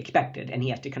earlier than he expected. And he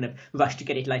has to kind of rush to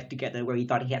get his life together where he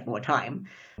thought he had more time.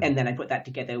 And then I put that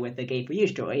together with the Gay For You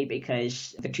story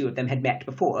because the two of them had met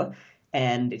before.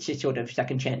 And it's just sort of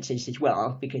second chances as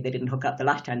well because they didn't hook up the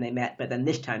last time they met, but then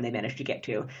this time they managed to get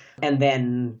to. And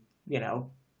then,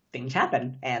 things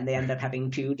happen and they end up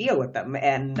having to deal with them.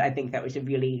 And I think that was I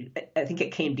think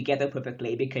it came together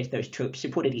perfectly because those tropes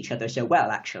supported each other so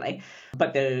well, actually.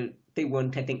 But they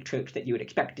weren't, I think, tropes that you would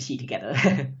expect to see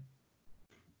together.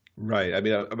 Right. I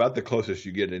mean, about the closest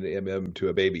you get in MM to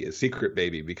a baby is Secret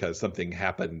Baby because something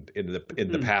happened in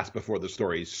the past before the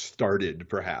story started,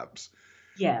 perhaps.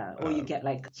 Yeah, or you get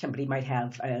like somebody might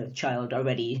have a child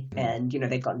already and,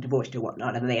 they've gotten divorced or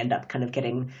whatnot and they end up kind of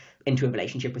getting into a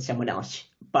relationship with someone else.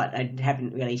 But I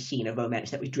haven't really seen a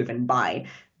romance that was driven by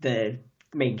the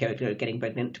main character getting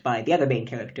pregnant by the other main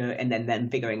character and then them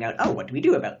figuring out, what do we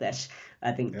do about this?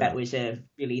 I think that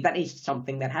is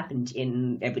something that happens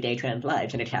in everyday trans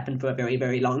lives and it's happened for a very,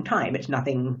 very long time. It's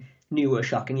nothing new or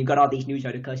shocking. You've got all these news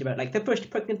articles about like the first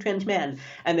pregnant trans man,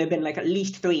 and there have been like at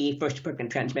least 3 first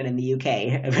pregnant trans men in the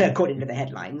UK, according to the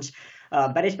headlines.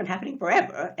 But it's been happening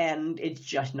forever, and it's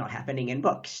just not happening in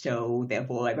books. So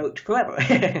therefore, I wrote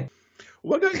Forever.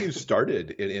 What got you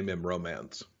started in MM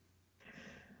romance?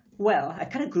 Well, I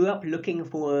kind of grew up looking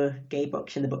for gay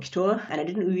books in the bookstore, and I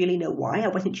didn't really know why. I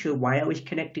wasn't sure why I was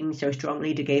connecting so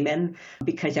strongly to gay men,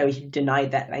 because I was denied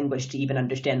that language to even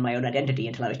understand my own identity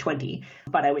until I was 20.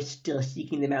 But I was still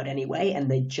seeking them out anyway,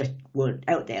 and they just weren't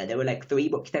out there. There were like 3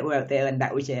 books that were out there, and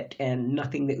that was it, and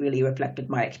nothing that really reflected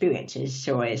my experiences,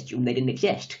 so I assumed they didn't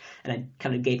exist, and I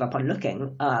kind of gave up on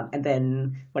looking. And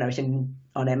then when I was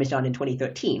on Amazon in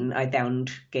 2013, I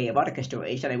found gay erotica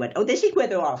stories, and I went, this is where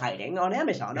they're all hiding, on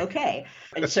Amazon, okay.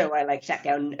 And so I sat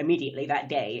down immediately that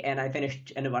day, and I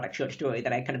finished an erotic short story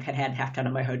that I kind of had half done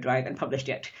on my hard drive and published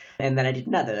it. And then I did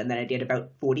another, and then I did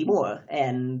about 40 more.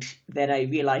 And then I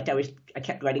realized I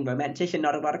kept writing romances and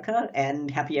not erotica, and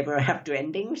happy ever after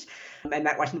endings. And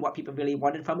that wasn't what people really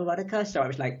wanted from erotica, so I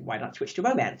was like, why not switch to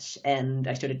romance? And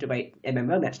I started to write MM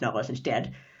romance novels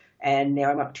instead. And now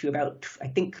I'm up to about, I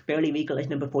think, Barely Legal is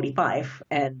number 45,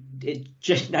 and it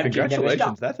just never stopped.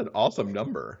 Congratulations, that's an awesome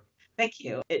number. Thank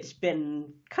you. It's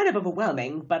been kind of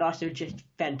overwhelming, but also just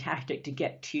fantastic to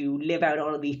get to live out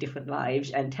all of these different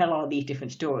lives and tell all of these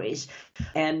different stories.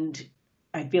 And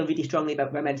I feel really strongly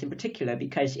about romance in particular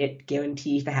because it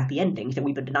guarantees the happy endings that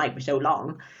we've been denied for so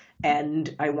long.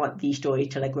 And I want these stories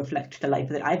to reflect the life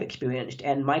that I've experienced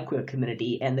and my queer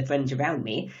community and the friends around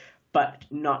me, but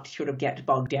not sort of get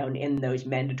bogged down in those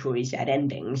mandatory sad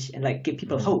endings and give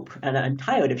people hope. And I'm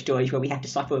tired of stories where we have to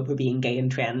suffer for being gay and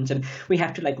trans and we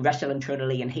have to wrestle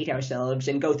internally and hate ourselves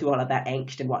and go through all of that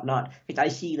angst and whatnot, because I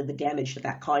see the damage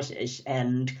that causes,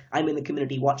 and I'm in the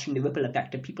community watching the ripple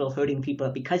effect of people hurting people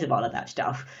because of all of that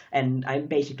stuff. And I'm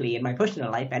basically, in my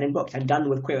personal life and in books, I'm done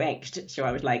with queer angst. So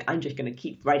I was like, I'm just going to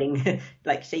keep writing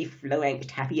safe, low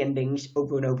angst, happy endings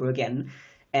over and over again.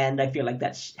 And I feel like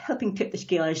that's helping tip the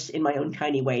scales in my own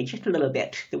tiny way, just a little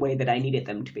bit, the way that I needed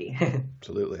them to be.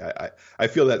 Absolutely. I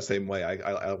feel that same way.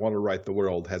 I want to write the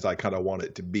world as I kind of want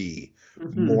it to be,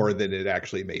 more than it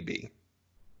actually may be.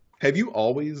 Have you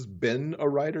always been a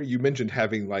writer? You mentioned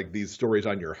having like these stories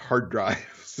on your hard drive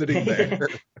sitting there.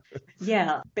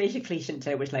 Yeah, basically since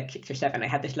I was like 6 or 7, I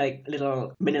had this like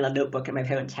little manila notebook at my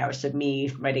parents' house of me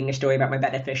writing a story about my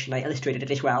betta fish, and I illustrated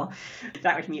it as well.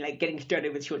 That was me like getting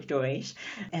started with short stories.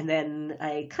 And then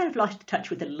I kind of lost touch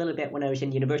with it a little bit when I was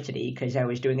in university because I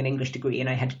was doing an English degree and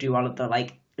I had to do all of the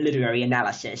like literary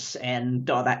analysis and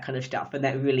all that kind of stuff. And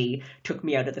that really took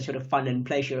me out of the sort of fun and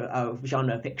pleasure of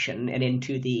genre fiction and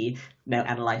into the now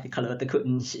analyze the color of the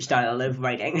curtains style of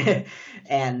writing.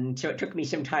 And so it took me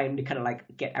some time to kind of like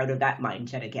get out of that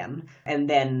mindset again. And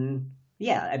then,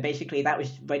 yeah, basically that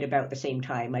was right about the same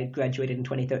time I graduated in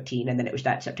 2013. And then it was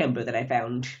that September that I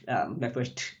found my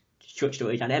first short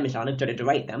stories on Amazon and started to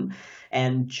write them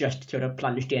and just sort of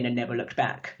plunged in and never looked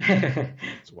back.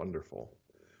 It's wonderful.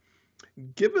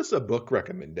 Give us a book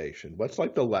recommendation. What's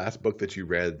like the last book that you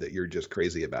read that you're just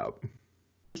crazy about?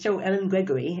 So Ellen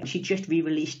Gregory, she just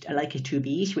re-released I Like His Two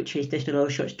Bees, which is this little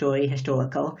short story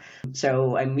historical.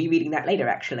 So I'm rereading that later,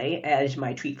 actually, as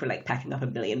my treat for like packing up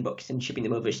 1 million books and shipping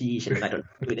them overseas, and I don't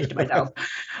do this to myself.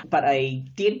 But I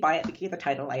did buy it because of the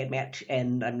title, I admit,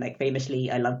 and I'm like famously,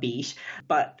 I love bees.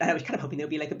 But I was kind of hoping there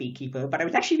would be like a beekeeper, but I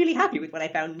was actually really happy with what I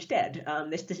found instead.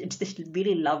 It's this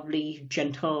really lovely,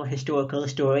 gentle, historical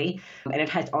story, and it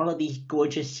has all of these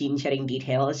gorgeous scene-setting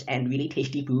details and really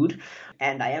tasty food.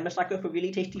 And I am a sucker for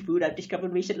really tasty food, I've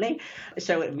discovered recently.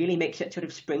 So it really makes it sort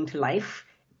of spring to life.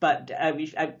 But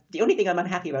the only thing I'm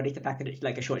unhappy about is the fact that it's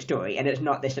like a short story and it's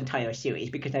not this entire series,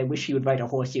 because I wish you would write a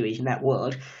whole series in that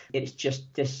world. It's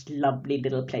just this lovely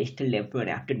little place to live for an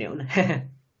afternoon.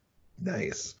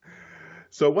 Nice.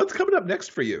 So what's coming up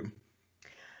next for you?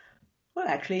 Well,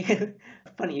 actually,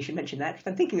 funny you should mention that, because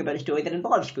I'm thinking about a story that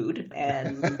involves food.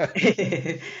 And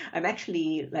I'm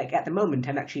actually, like, at the moment,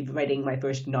 I'm actually writing my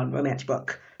first non-romance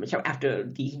book. So after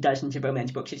these dozens of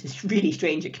romance books, it's this really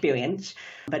strange experience,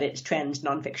 but it's trans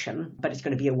nonfiction. But it's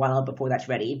going to be a while before that's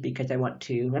ready, because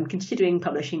I'm considering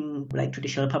publishing, like,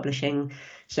 traditional publishing.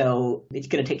 So it's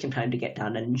going to take some time to get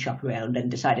done and shop around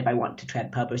and decide if I want to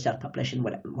trad pub or self-publish and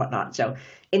whatnot. So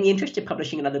in the interest of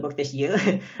publishing another book this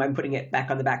year, I'm putting it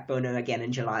back on the back burner again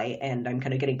in July, and I'm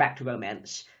kind of getting back to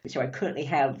romance. So I currently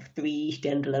have 3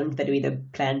 standalones that are either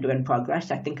planned or in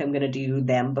progress. I think I'm going to do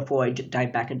them before I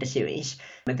dive back into series.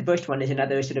 And the first one is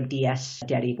another sort of DS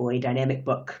daddy boy dynamic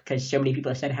book, because so many people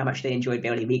have said how much they enjoyed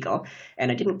Barely Legal,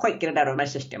 and I didn't quite get it out of my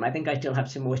system. I think I still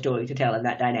have some more story to tell in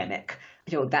that dynamic.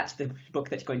 So that's the book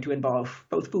that's going to involve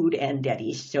both food and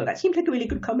daddies. So that seems like a really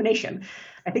good combination.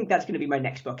 I think that's going to be my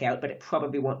next book out, but it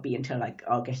probably won't be until like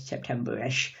August,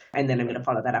 September-ish. And then I'm going to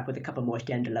follow that up with a couple more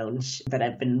standalones that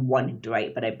I've been wanting to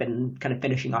write, but I've been kind of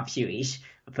finishing off series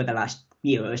for the last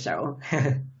year or so.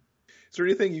 Is there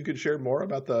anything you could share more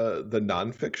about the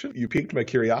nonfiction? You piqued my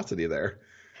curiosity there.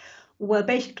 Well,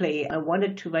 basically, I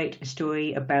wanted to write a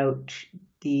story about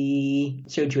the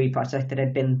surgery process that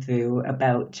I've been through,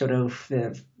 about sort of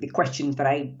the questions that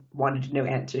I wanted to know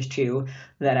answers to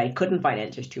that I couldn't find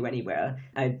answers to anywhere.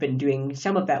 I've been doing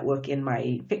some of that work in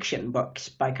my fiction books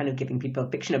by kind of giving people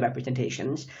fictional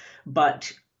representations,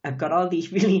 but I've got all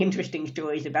these really interesting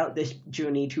stories about this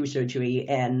journey to surgery,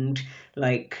 and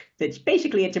like it's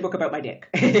a book about my dick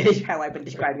is how I've been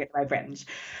describing it to my friends.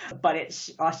 But it's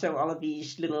also all of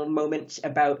these little moments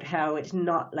about how it's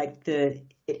not like it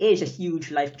is a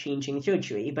huge life-changing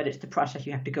surgery, but it's the process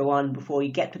you have to go on before you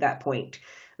get to that point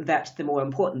that's the more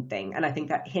important thing. And I think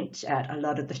that hints at a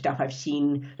lot of the stuff I've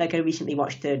seen. Like I recently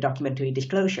watched the documentary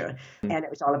Disclosure, and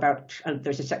it was all about,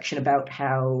 there's a section about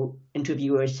how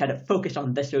interviewers kind of focus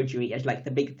on the surgery as like the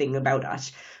big thing about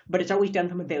us. But it's always done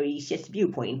from a very cis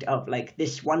viewpoint of like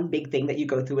this one big thing that you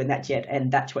go through and that's it.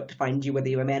 And that's what defines you, whether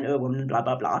you're a man or a woman, blah,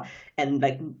 blah, blah. And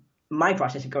like my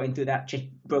process of going through that just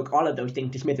broke all of those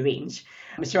things to smithereens.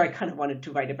 So I kind of wanted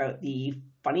to write about the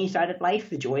funny side of life,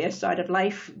 the joyous side of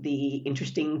life, the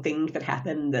interesting things that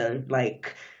happen,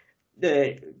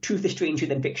 the truth is stranger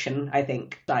than fiction, I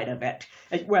think, side of it,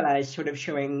 as well as sort of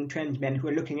showing trans men who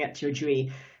are looking at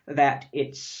surgery that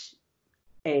it's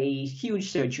a huge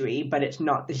surgery, but it's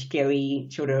not the scary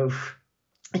sort of...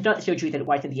 It's not the surgery that it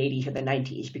was in the 80s or the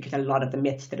 90s, because a lot of the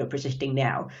myths that are persisting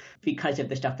now, because of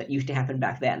the stuff that used to happen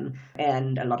back then,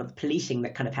 and a lot of the policing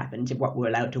that kind of happens of what we're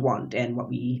allowed to want and what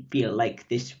we feel like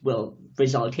this will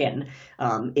result in,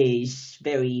 is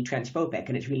very transphobic,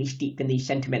 and it's really steeped in these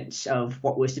sentiments of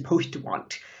what we're supposed to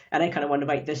want. And I kind of want to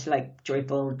write this like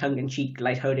joyful, tongue-in-cheek,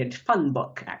 lighthearted, fun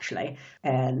book, actually.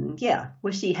 And yeah,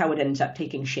 we'll see how it ends up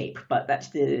taking shape, but that's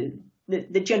the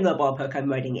general ballpark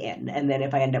I'm writing in. And then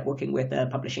if I end up working with a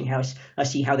publishing house, I'll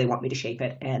see how they want me to shape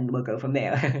it, and we'll go from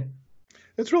there.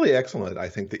 It's really excellent, I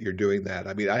think, that you're doing that.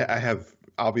 I mean, I have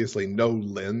obviously no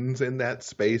lens in that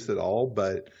space at all,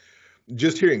 but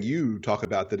just hearing you talk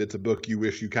about that it's a book you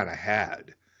wish you kind of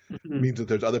had means that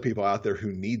there's other people out there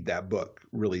who need that book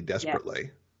really desperately.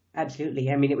 Yeah, absolutely.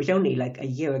 I mean, it was only like a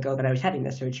year ago that I was having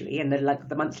the surgery, and then like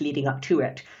the months leading up to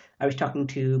it, I was talking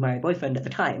to my boyfriend at the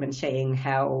time and saying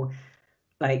how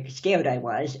like scared I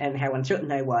was and how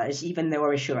uncertain I was, even though I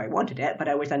was sure I wanted it, but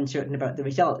I was uncertain about the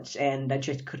results, and I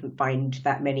just couldn't find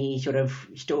that many sort of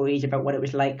stories about what it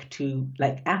was like to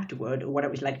like afterward, or what it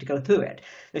was like to go through it.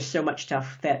 There's so much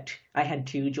stuff that I had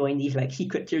to join these like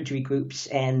secret surgery groups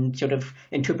and sort of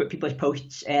interpret people's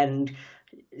posts, and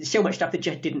so much stuff that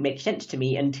just didn't make sense to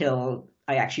me until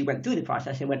I actually went through the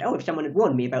process and went, oh, if someone had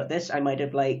warned me about this, I might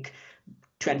have like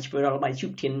transferred all of my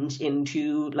soup tins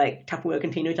into like Tupperware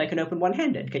containers I can open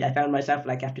one-handed, because I found myself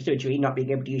like after surgery not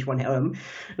being able to use one arm,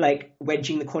 like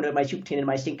wedging the corner of my soup tin in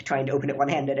my sink trying to open it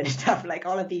one-handed and stuff, like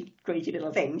all of these crazy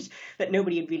little things that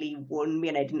nobody had really warned me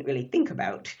and I didn't really think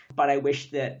about, but I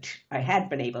wish that I had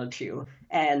been able to.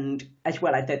 And as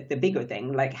well, I thought the bigger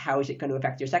thing, like how is it going to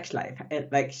affect your sex life?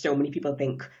 Like so many people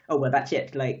think, oh well, that's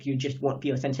it, like you just won't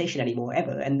feel sensation anymore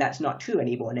ever, and that's not true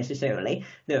anymore necessarily.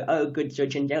 There are good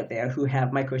surgeons out there who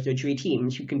have microsurgery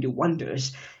teams who can do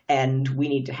wonders, and we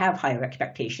need to have higher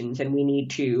expectations, and we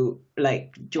need to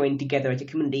like join together as a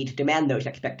community to demand those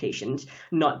expectations,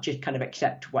 not just kind of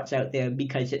accept what's out there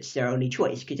because it's their only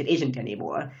choice, because it isn't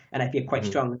anymore. And I feel quite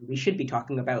strongly we should be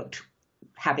talking about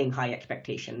having high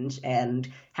expectations and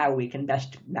how we can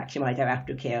best maximize our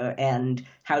aftercare and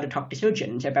how to talk to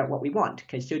surgeons about what we want.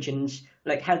 Because surgeons,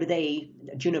 like, how do they,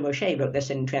 Juno Moshe wrote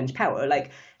this in Trans Power, like,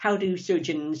 how do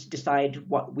surgeons decide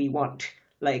what we want?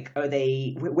 Like, are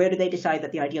they, where do they decide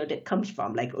that the ideal dick comes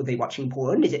from? Like, are they watching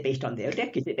porn? Is it based on their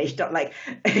dick? Is it based on, like,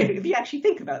 if you actually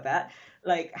think about that,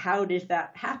 like, how does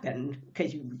that happen?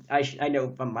 Because I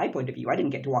know from my point of view, I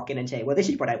didn't get to walk in and say, well, this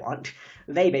is what I want.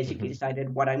 They basically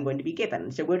decided what I'm going to be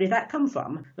given. So where does that come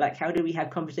from? Like, how do we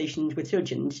have conversations with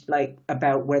surgeons, like,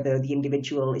 about whether the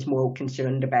individual is more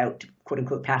concerned about, quote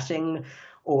unquote, passing,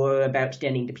 or about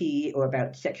standing to pee, or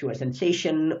about sexual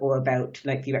sensation, or about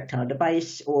like the erectile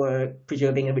device, or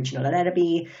preserving original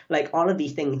anatomy? Like all of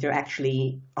these things are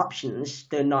actually options.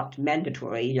 They're not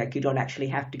mandatory. Like you don't actually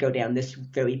have to go down this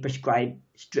very prescribed,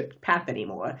 strict path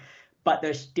anymore. But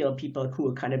there's still people who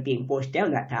are kind of being forced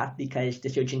down that path because the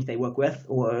surgeons they work with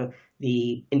or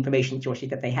the information sources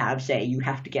that they have say you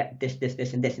have to get this, this,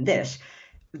 this, and this, and this.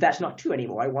 That's not true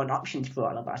anymore. I want options for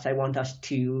all of us. I want us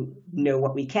to know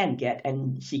what we can get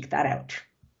and seek that out.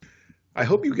 I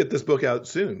hope you get this book out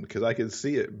soon, because I can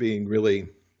see it being really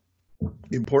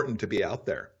important to be out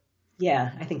there.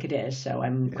 Yeah, I think it is. So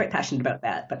I'm quite passionate about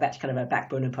that, but that's kind of a back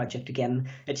burner project again.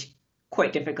 It's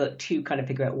quite difficult to kind of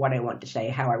figure out what I want to say,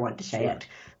 how I want to say it,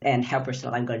 and how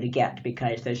personal I'm going to get,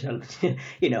 because there's a,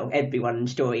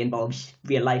 everyone's story involves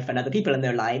real life and other people in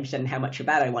their lives, and how much of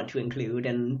that I want to include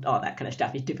and all that kind of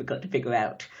stuff is difficult to figure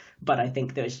out. But I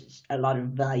think there's a lot of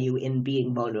value in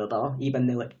being vulnerable, even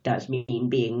though it does mean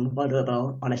being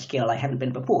vulnerable on a scale I haven't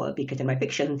been before, because in my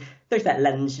fiction, there's that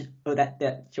lens or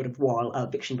that sort of wall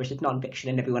of fiction versus nonfiction,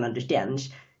 and everyone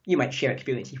understands. You might share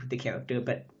experiences with the character,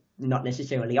 but not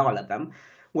necessarily all of them.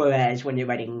 Whereas when you're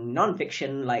writing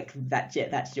nonfiction, like that's it,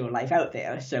 that's your life out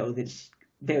there. So it's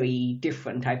very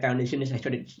different. I found as soon as I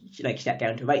started like sat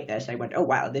down to write this, I went, oh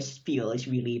wow, this feels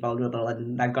really vulnerable,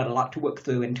 and I've got a lot to work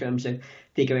through in terms of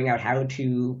figuring out how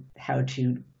to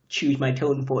choose my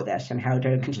tone for this and how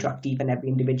to construct even every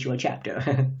individual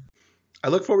chapter. I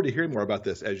look forward to hearing more about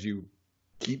this as you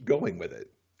keep going with it.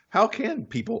 How can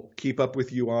people keep up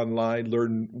with you online,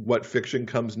 learn what fiction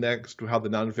comes next, how the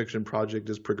nonfiction project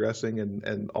is progressing,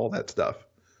 and all that stuff?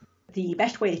 The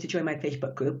best way is to join my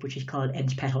Facebook group, which is called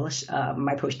Ed's Petals.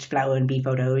 I post flower and bee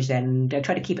photos, and I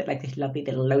try to keep it like this lovely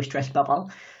little low-stress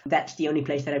bubble. That's the only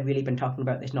place that I've really been talking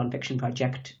about this nonfiction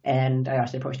project. And I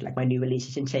also post like my new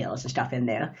releases and sales and stuff in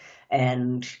there.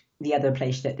 And the other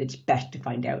place that it's best to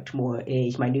find out more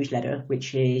is my newsletter,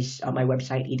 which is on my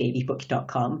website,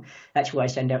 edaviesbooks.com. That's where I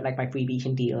send out like my freebies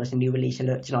and deals and new release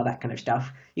alerts and all that kind of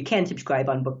stuff. You can subscribe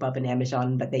on BookBub and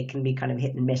Amazon, but they can be kind of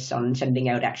hit and miss on sending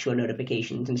out actual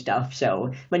notifications and stuff.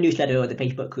 So my newsletter or the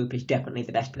Facebook group is definitely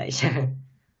the best place.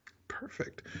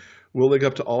 Perfect. We'll link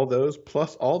up to all those,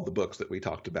 plus all the books that we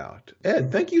talked about.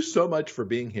 Ed, thank you so much for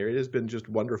being here. It has been just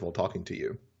wonderful talking to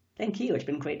you. Thank you. It's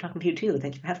been great talking to you too.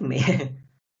 Thank you for having me.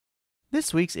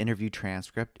 This week's interview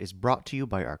transcript is brought to you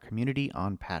by our community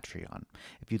on Patreon.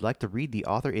 If you'd like to read the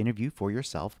author interview for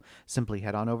yourself, simply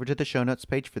head on over to the show notes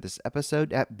page for this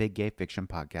episode at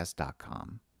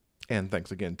biggayfictionpodcast.com. And thanks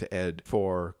again to Ed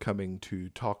for coming to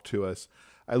talk to us.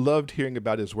 I loved hearing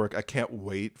about his work. I can't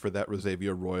wait for that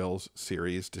Rosavia Royals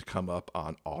series to come up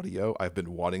on audio. I've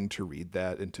been wanting to read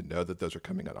that, and to know that those are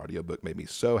coming on audiobook made me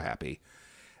so happy.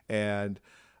 And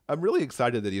I'm really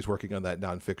excited that he's working on that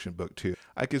nonfiction book too.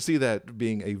 I can see that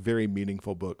being a very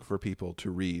meaningful book for people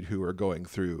to read who are going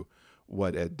through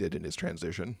what Ed did in his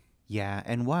transition. Yeah,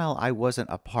 and while I wasn't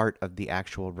a part of the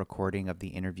actual recording of the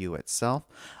interview itself,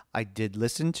 I did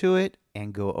listen to it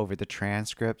and go over the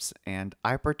transcripts, and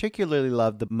I particularly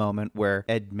loved the moment where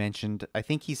Ed mentioned, I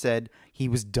think he said he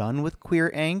was done with queer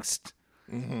angst.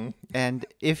 Mm-hmm. And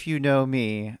if you know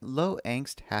me, low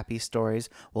angst happy stories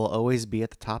will always be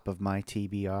at the top of my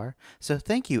TBR. So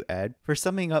thank you, Ed, for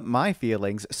summing up my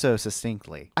feelings so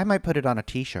succinctly. I might put it on a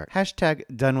t-shirt. Hashtag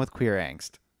done with queer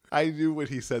angst. I knew when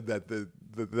he said that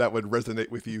that would resonate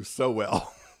with you so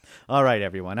well. All right,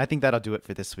 everyone. I think that'll do it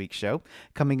for this week's show.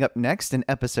 Coming up next in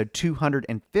episode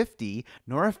 250,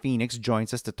 Nora Phoenix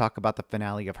joins us to talk about the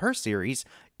finale of her series,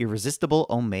 Irresistible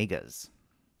Omegas.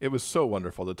 It was so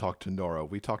wonderful to talk to Nora.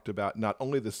 We talked about not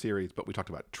only the series, but we talked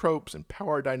about tropes and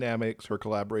power dynamics, her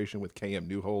collaboration with K.M.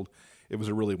 Newhold. It was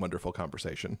a really wonderful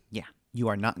conversation. Yeah, you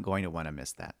are not going to want to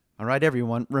miss that. All right,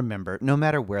 everyone, remember, no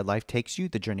matter where life takes you,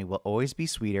 the journey will always be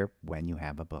sweeter when you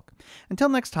have a book. Until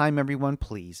next time, everyone,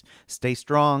 please stay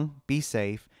strong, be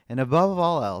safe, and above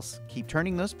all else, keep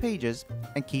turning those pages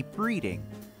and keep reading.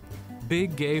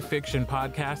 Big Gay Fiction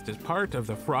Podcast is part of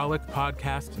the Frolic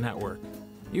Podcast Network.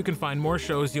 You can find more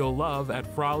shows you'll love at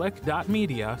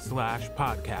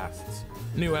frolic.media/podcasts.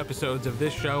 New episodes of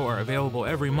this show are available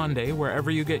every Monday wherever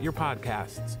you get your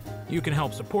podcasts. You can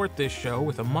help support this show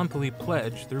with a monthly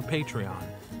pledge through Patreon.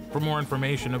 For more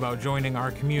information about joining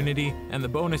our community and the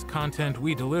bonus content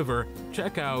we deliver,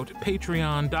 check out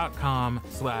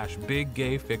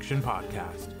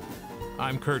patreon.com/biggayfictionpodcast.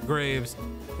 I'm Kurt Graves.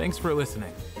 Thanks for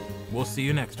listening. We'll see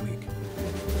you next week.